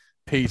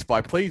piece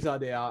by Pleaser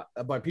DAO,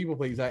 by People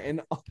Pleaser,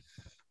 and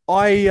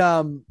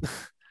I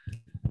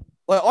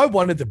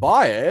wanted to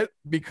buy it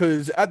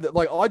because I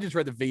just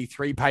read the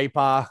V3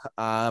 paper.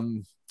 I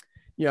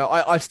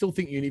still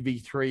think Uni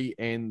V3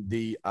 and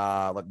the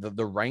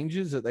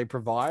ranges that they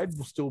provide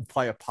will still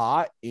play a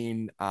part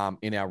in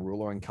our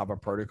Ruler and Cover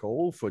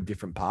protocol for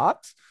different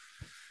parts.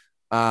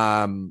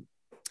 And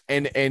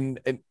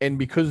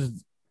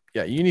because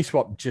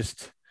Uniswap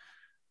just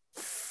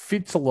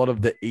fits a lot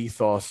of the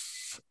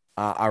ethos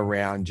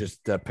around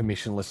just the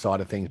permissionless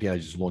side of things.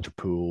 Just launch a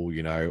pool.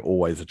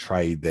 Always a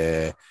trade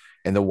there.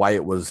 And the way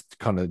it was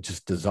kind of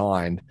just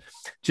designed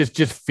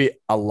just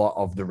fit a lot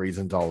of the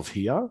reasons I was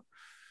here.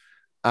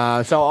 So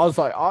I was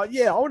like, oh,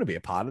 yeah, I want to be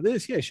a part of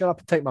this. Yeah, shut up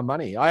and take my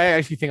money. I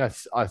actually think I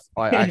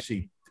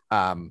actually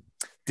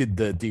did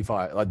the DeFi,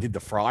 I did the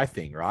Fry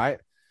thing, right?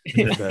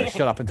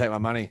 Shut up and take my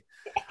money.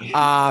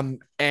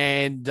 And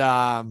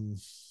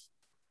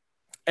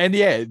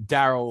yeah,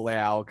 Daryl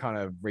Lau kind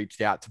of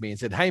reached out to me and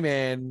said, hey,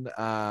 man,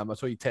 I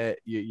saw your tweet.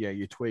 Do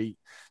you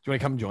want to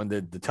come join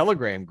the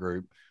Telegram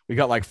group? We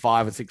got like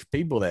 5 or 6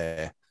 people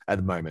there at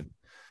the moment.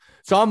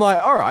 So I'm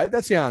like, all right,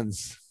 that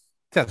sounds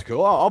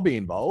cool. I'll be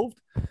involved.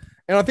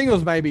 And I think it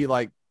was maybe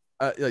like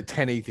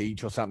 10 ETH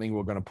each or something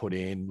we're going to put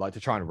in to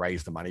try and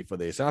raise the money for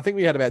this. And I think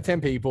we had about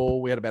 10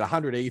 people. We had about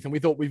 100 ETH and we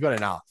thought we've got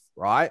enough,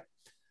 right?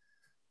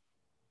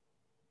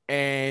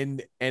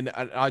 And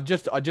I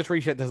just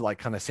reached out to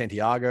kind of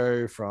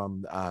Santiago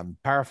from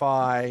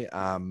Parify.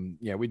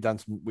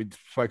 We'd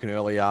spoken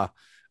earlier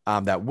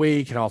that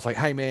week, and I was like,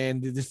 hey man,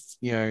 this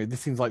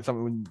seems like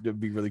something that would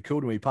be really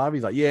cool to be part of.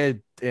 He's like, yeah,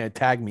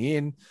 tag me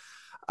in.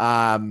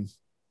 And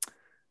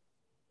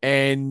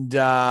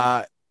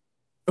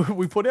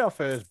we put our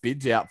first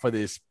bids out for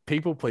this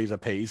People Pleaser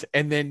piece,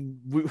 and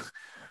then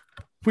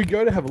we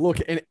go to have a look,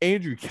 and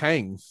Andrew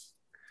Kang,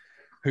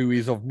 who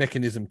is of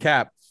Mechanism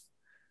Cap,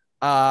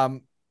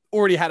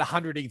 already had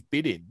 100 ETH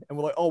bid in, and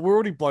we're like, oh, we're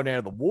already blown out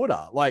of the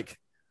water. Like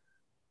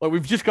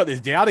we've just got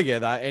this DAO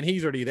together, and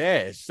he's already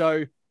there.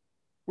 So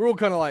we're all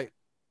kind of like,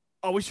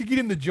 oh, we should get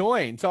him to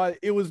join. So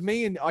it was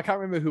me, and I can't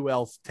remember who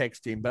else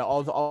texted him, but I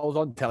was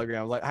on Telegram.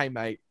 I was like, hey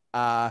mate,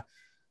 I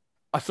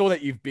saw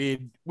that you've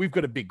bid. We've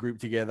got a big group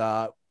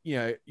together.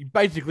 you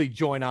basically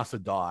join us or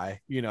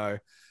die, and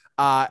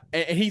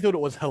he thought it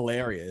was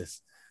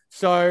hilarious.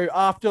 So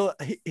after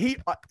he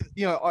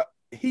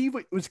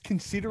was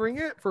considering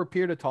it for a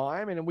period of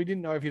time, and we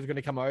didn't know if he was going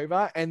to come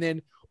over. And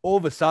then all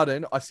of a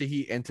sudden, I see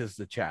he enters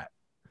the chat,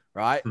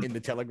 right, in the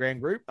Telegram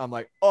group. I'm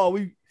like,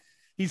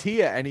 he's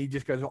here, and he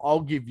just goes,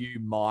 "I'll give you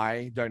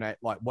my donate,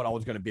 like what I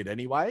was going to bid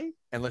anyway,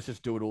 and let's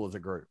just do it all as a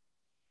group,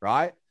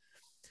 right?"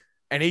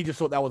 And he just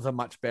thought that was a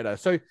much better.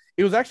 So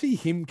it was actually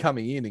him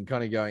coming in and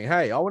kind of going,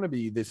 "Hey, I want to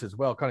be this as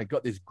well." Kind of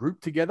got this group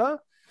together,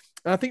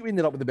 and I think we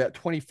ended up with about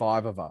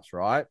 25 of us,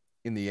 right,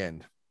 in the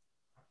end.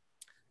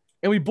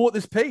 And we bought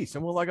this piece,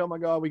 and we're like, "Oh my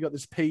god, we got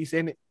this piece!"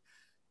 And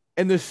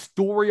the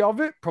story of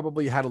it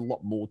probably had a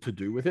lot more to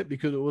do with it,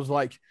 because it was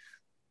like,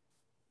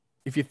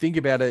 if you think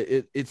about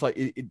it, it's like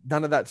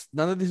none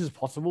of this is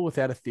possible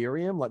without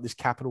Ethereum, like this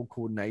capital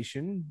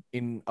coordination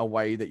in a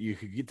way that you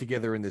could get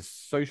together in this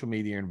social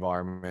media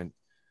environment,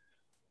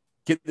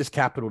 get this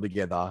capital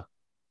together,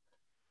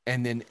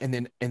 and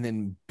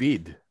then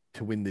bid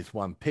to win this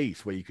one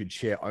piece where you could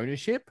share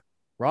ownership,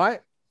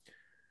 right?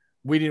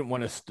 We didn't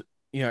want to,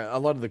 a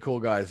lot of the core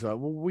guys are,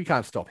 well, we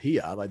can't stop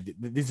here. Like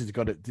this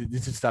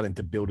is starting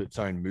to build its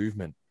own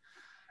movement.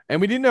 And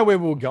we didn't know where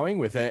we were going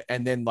with it.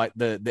 And then like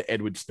the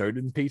Edward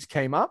Snowden piece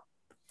came up.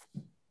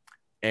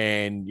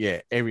 And yeah,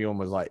 everyone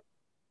was like,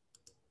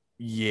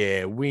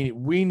 yeah,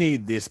 we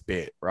need this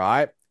bit,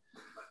 right?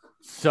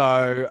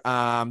 So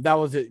that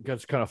was it.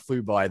 Just kind of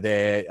flew by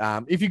there.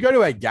 If you go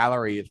to a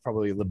gallery, it's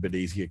probably a little bit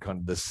easier kind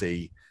of to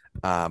see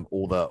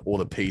all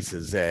the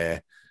pieces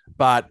there.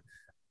 But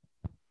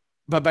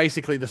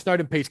basically the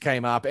Snowden piece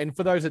came up. And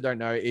for those that don't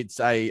know, it's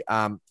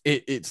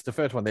it's the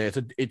first one there.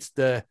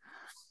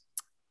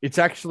 It's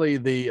actually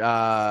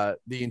the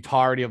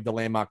entirety of the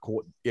landmark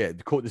court, the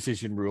court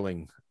decision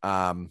ruling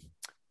from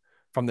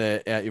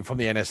the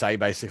NSA,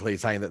 basically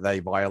saying that they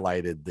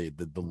violated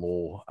the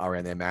law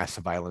around their mass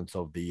surveillance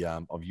of the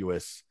of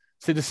US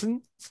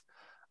citizens.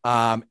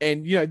 And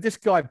this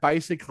guy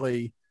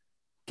basically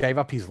gave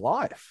up his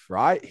life,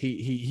 right?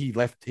 He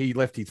left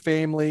his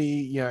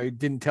family,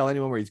 didn't tell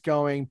anyone where he's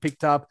going,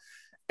 picked up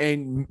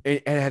and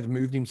has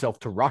moved himself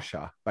to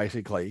Russia,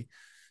 basically,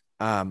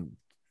 so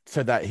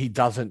that he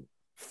doesn't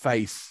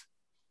face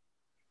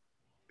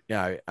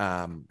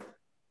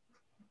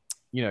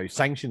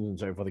sanctions and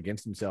so forth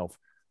against himself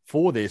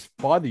for this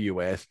by the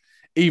US,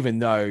 even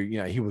though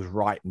he was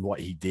right in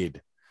what he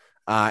did.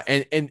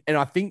 And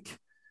I think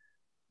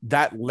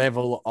that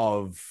level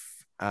of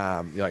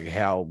like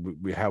how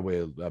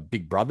we're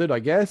big brothered, I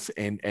guess,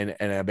 and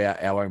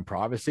about our own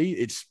privacy,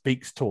 it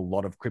speaks to a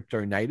lot of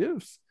crypto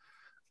natives.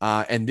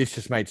 And this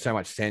just made so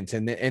much sense.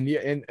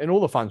 And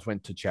all the funds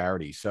went to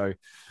charity. So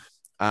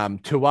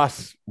to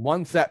us,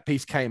 once that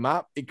piece came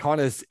up, it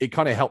kind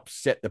of helped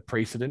set the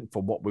precedent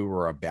for what we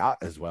were about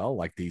as well,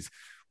 like these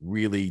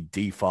really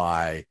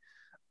DeFi,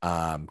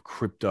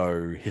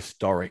 crypto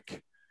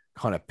historic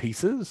kind of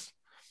pieces.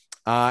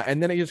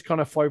 And then it just kind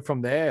of flowed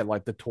from there.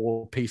 Like the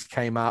Tor piece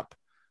came up,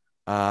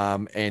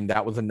 and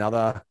that was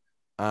another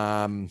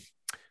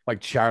like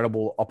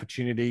charitable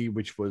opportunity,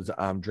 which was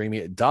Dreaming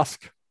at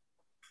Dusk.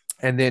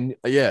 And then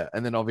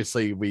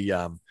obviously we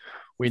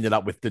ended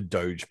up with the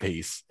Doge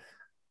piece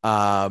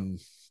a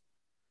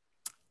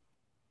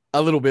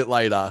little bit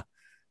later.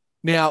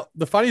 Now,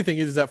 the funny thing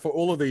is that for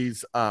all of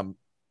these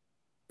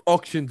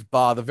auctions,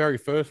 bar the very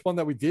first one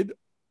that we did,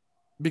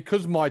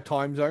 because my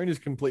time zone is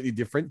completely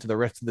different to the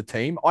rest of the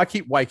team, I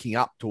keep waking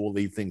up to all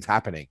these things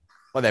happening.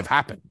 Like they've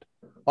happened.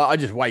 I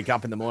just wake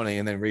up in the morning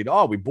and then read,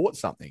 we bought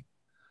something.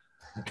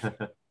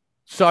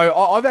 So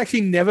I've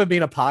actually never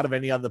been a part of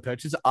any other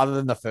purchase other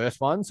than the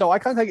first one. So I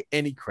can't take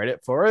any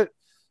credit for it.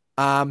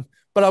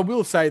 But I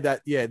will say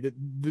that,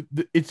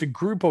 it's a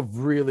group of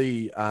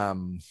really,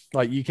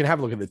 like you can have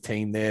a look at the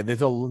team there.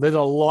 There's a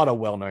lot of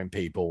well-known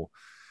people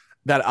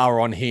that are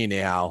on here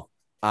now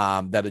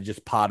that are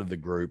just part of the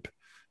group.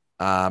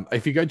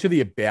 If you go to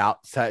the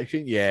About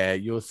section,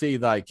 you'll see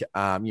like,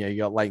 you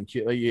got Leighton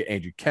Cutley,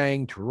 Andrew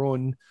Kang,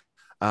 Tarun,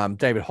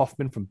 David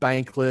Hoffman from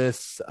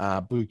Bankless,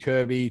 Blue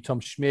Kirby, Tom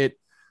Schmidt,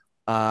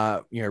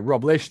 Rob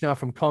Leschner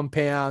from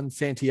Compound,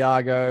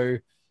 Santiago.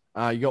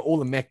 You got all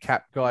the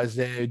MechCap guys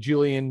there,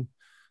 Julian,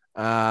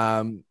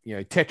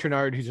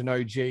 Tetranode, who's an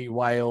OG,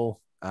 Whale.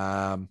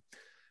 I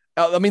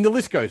mean, the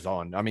list goes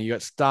on. I mean, you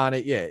got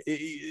Starnet.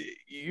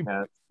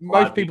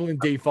 Most people in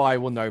DeFi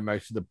will know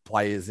most of the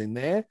players in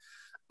there.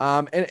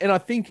 And I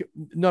think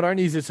not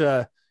only is this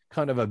a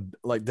kind of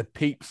like the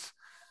peeps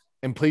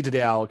and Pleated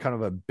Owl kind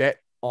of a bet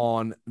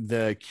on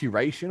the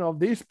curation of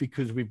this,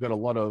 because we've got a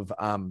lot of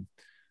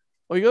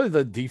you got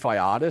the DeFi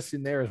artists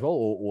in there as well,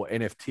 or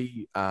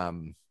NFT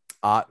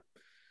art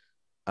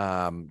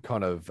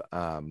kind of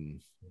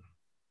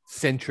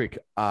centric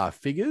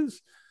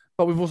figures,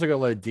 but we've also got a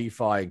lot of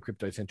DeFi and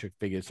crypto centric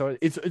figures. So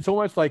it's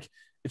almost like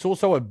it's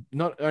also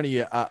not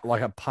only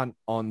like a punt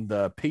on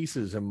the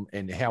pieces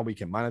and how we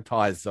can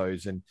monetize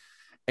those and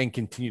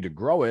continue to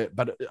grow it,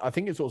 but I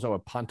think it's also a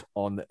punt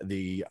on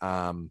the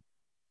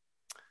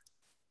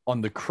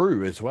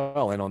crew as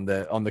well, and on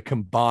the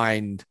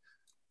combined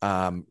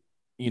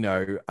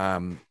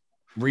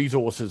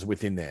resources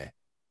within there.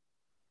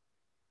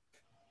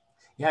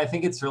 Yeah, I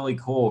think it's really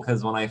cool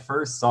because when I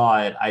first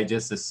saw it, I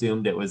just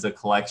assumed it was a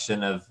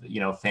collection of,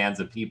 fans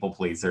of People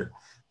Pleaser,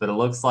 but it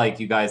looks like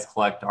you guys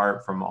collect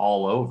art from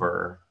all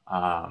over.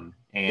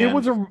 It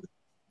was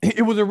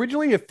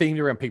originally a themed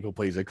around People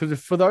Pleaser, because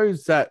for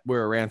those that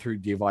were around through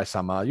DeFi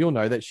Summer, you'll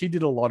know that she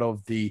did a lot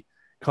of the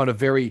kind of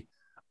very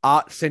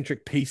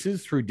art-centric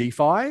pieces through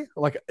DeFi.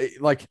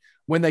 Like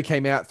when they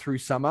came out through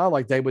Summer,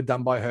 like they were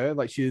done by her.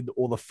 Like she did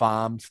all the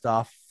farm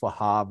stuff for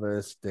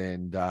Harvest,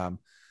 and there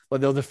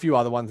was a few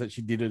other ones that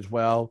she did as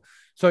well.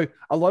 So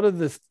a lot of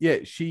this,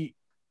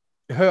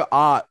 her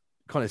art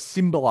kind of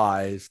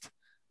symbolized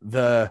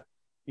the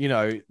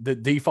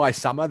DeFi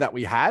Summer that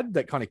we had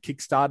that kind of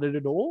kickstarted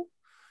it all.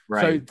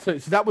 Right. So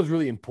that was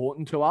really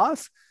important to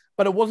us,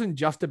 but it wasn't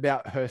just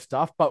about her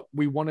stuff. But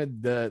we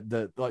wanted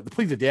the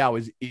Pleaser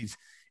DAO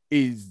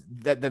is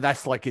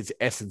that's like its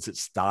essence.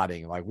 It's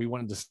starting. Like we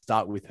wanted to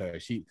start with her.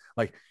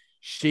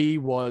 She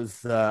was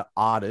the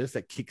artist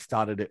that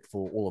kickstarted it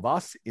for all of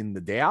us in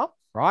the DAO,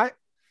 right?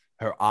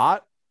 Her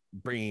art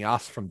bringing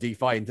us from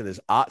DeFi into this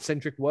art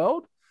centric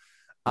world.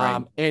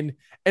 Right. And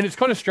it's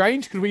kind of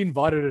strange because we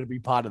invited her to be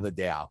part of the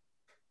DAO.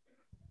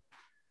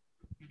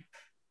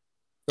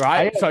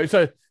 Right.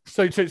 So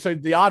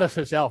the artist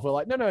herself were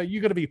like, no,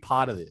 you got to be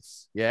part of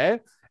this. Yeah.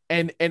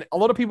 And a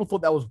lot of people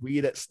thought that was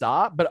weird at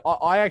start, but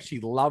I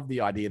actually love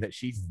the idea that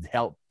she's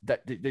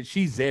that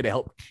she's there to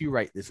help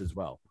curate this as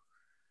well.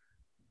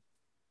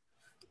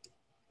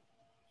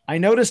 I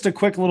noticed a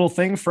quick little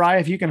thing, Fry,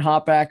 if you can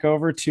hop back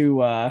over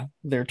to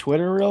their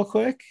Twitter real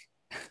quick.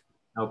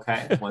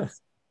 Okay.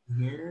 Once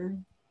here.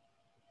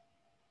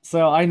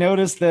 So I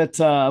noticed that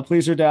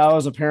Pleaser DAO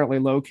is apparently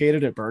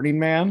located at Burning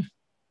Man.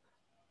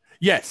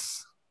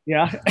 Yes.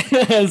 Yeah.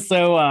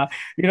 So,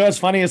 what's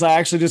funny is I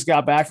actually just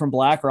got back from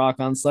BlackRock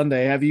on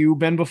Sunday. Have you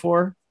been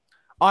before?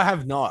 I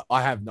have not.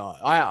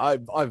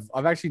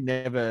 I've actually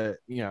never,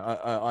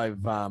 I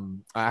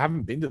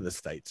haven't been to the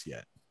States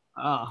yet.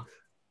 Ah.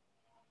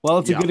 Well,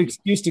 it's a good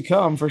excuse to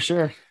come for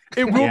sure.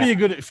 It will be a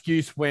good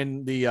excuse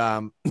when the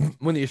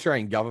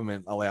Australian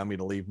government allow me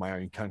to leave my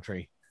own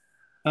country.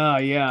 Oh,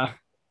 yeah.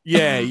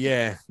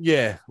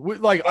 Yeah.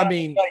 I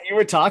mean, you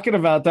were talking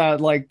about that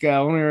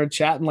when we were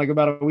chatting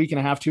about a week and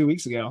a half, 2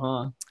 weeks ago,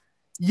 huh?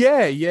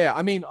 Yeah.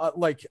 I mean,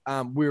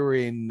 we were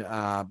in,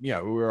 we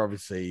were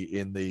obviously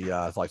in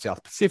the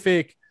South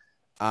Pacific.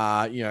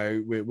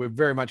 We're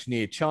very much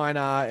near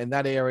China in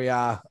that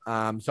area.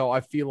 So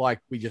I feel like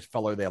we just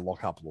follow their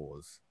lockup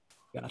laws.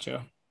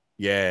 Gotcha.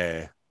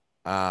 Yeah.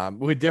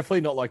 We're definitely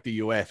not like the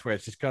US where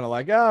it's just kind of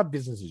like,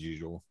 business as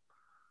usual.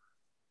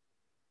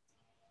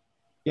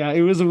 Yeah,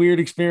 it was a weird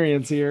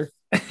experience here.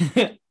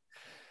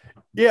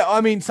 Yeah,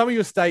 I mean, some of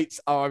your states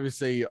are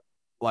obviously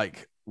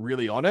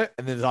really on it,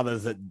 and there's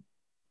others that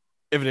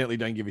evidently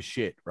don't give a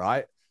shit,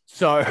 right?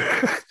 So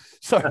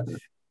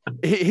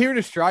here in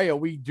Australia,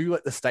 we do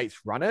let the states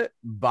run it,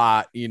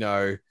 but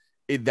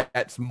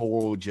that's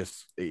more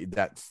just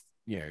it's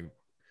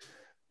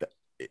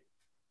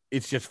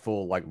just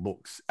for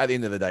looks. At the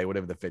end of the day,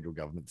 whatever the federal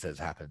government says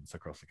happens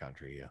across the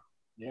country.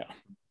 Yeah.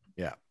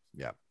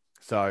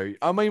 So,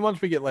 I mean, once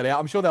we get let out,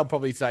 I'm sure they'll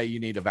probably say you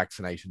need a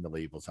vaccination to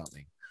leave or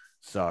something.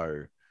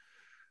 So,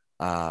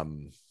 I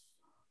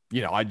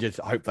just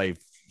hope they've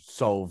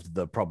solved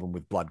the problem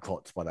with blood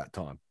clots by that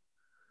time.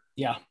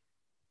 Yeah.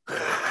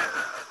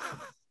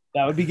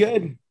 That would be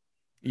good.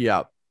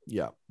 Yeah.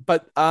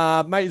 But,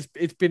 mate,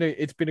 it's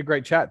been a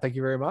great chat. Thank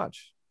you very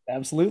much.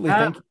 Absolutely.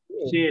 Thank you.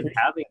 Appreciate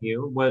having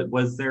you.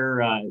 Was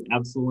there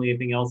absolutely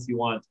anything else you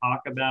want to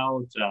talk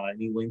about?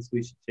 Any links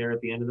we should share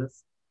at the end of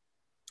this?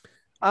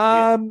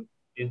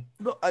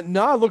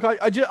 No, look,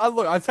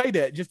 I'd say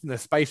that just in the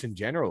space in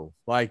general,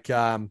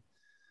 if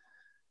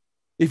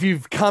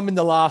you've come in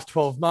the last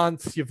 12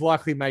 months, you've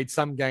likely made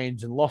some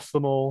gains and lost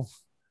them all.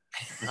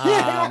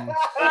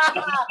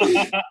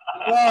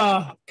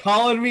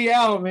 Calling me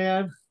out,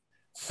 man.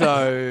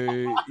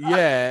 So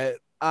yeah,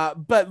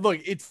 but look,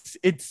 it's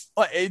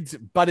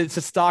a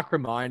stark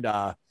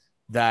reminder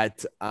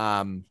that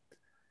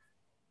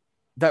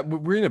that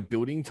we're in a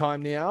building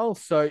time now.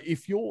 So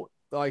if you're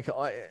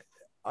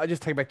I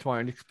just take back to my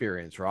own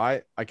experience,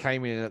 right? I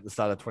came in at the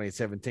start of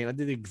 2017. I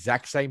did the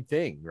exact same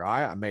thing,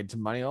 right? I made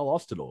some money. I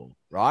lost it all,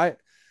 right?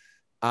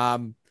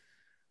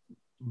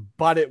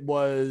 But it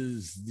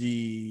was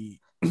the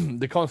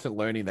constant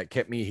learning that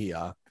kept me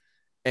here.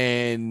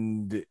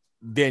 And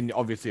then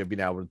obviously I've been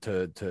able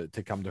to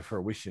come to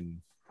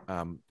fruition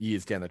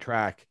years down the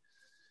track.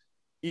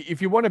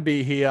 If you want to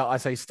be here, I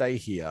say stay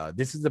here.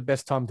 This is the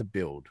best time to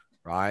build,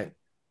 right?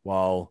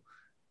 While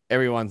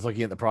everyone's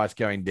looking at the price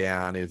going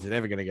down. Is it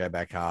ever going to go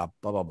back up?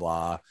 Blah,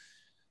 blah,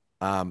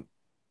 blah.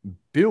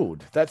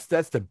 Build. That's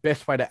the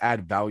best way to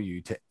add value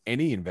to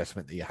any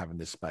investment that you have in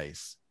this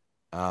space.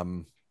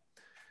 And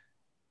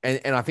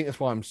I think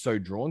that's why I'm so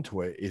drawn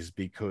to it, is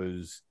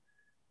because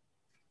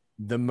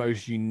the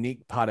most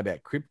unique part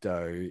about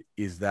crypto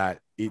is that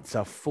it's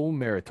a full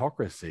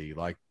meritocracy.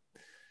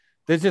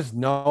 There's just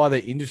no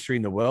other industry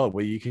in the world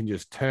where you can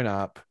just turn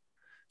up,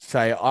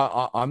 say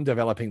I'm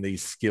developing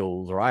these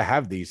skills, or I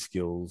have these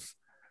skills,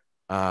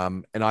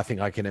 and I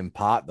think I can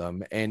impart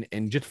them,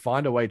 and just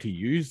find a way to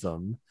use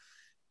them,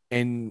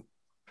 and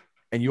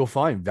you'll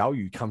find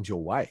value comes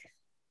your way.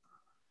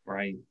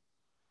 Right.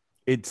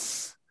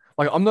 It's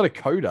like, I'm not a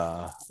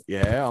coder.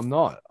 Yeah, I'm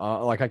not.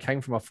 Like, I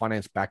came from a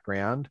finance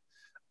background.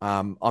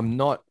 I'm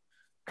not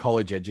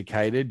college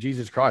educated.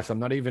 Jesus Christ, I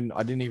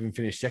didn't even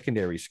finish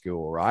secondary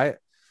school, right?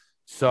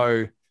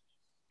 So,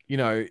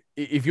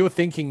 if you're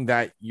thinking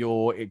that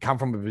it come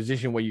from a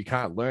position where you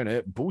can't learn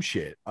it,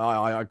 bullshit.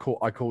 I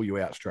call you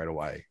out straight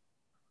away.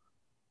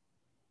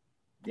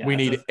 Yeah, we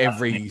need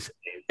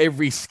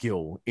every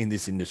skill in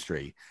this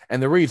industry.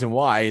 And the reason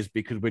why is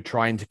because we're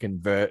trying to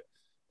convert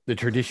the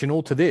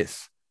traditional to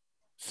this.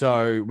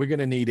 So we're going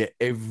to need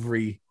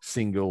every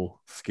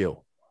single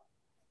skill.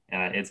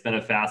 It's been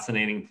a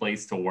fascinating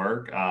place to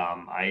work.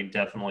 I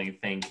definitely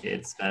think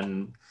it's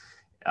been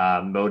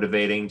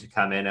motivating to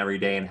come in every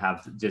day and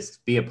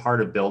just be a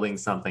part of building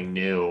something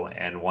new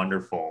and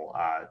wonderful.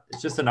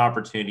 It's just an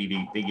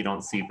opportunity that you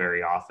don't see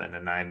very often.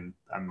 And I'm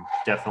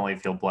definitely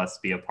feel blessed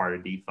to be a part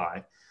of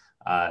DeFi.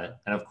 And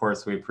of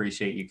course, we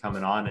appreciate you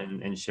coming on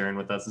and sharing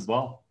with us as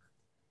well.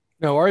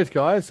 No worries,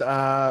 guys.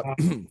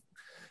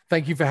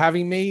 Thank you for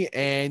having me,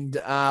 and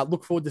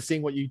look forward to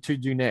seeing what you two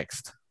do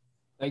next.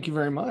 Thank you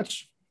very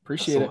much.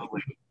 Appreciate it.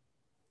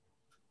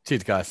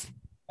 Cheers, guys.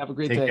 Have a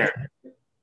great Take day. care.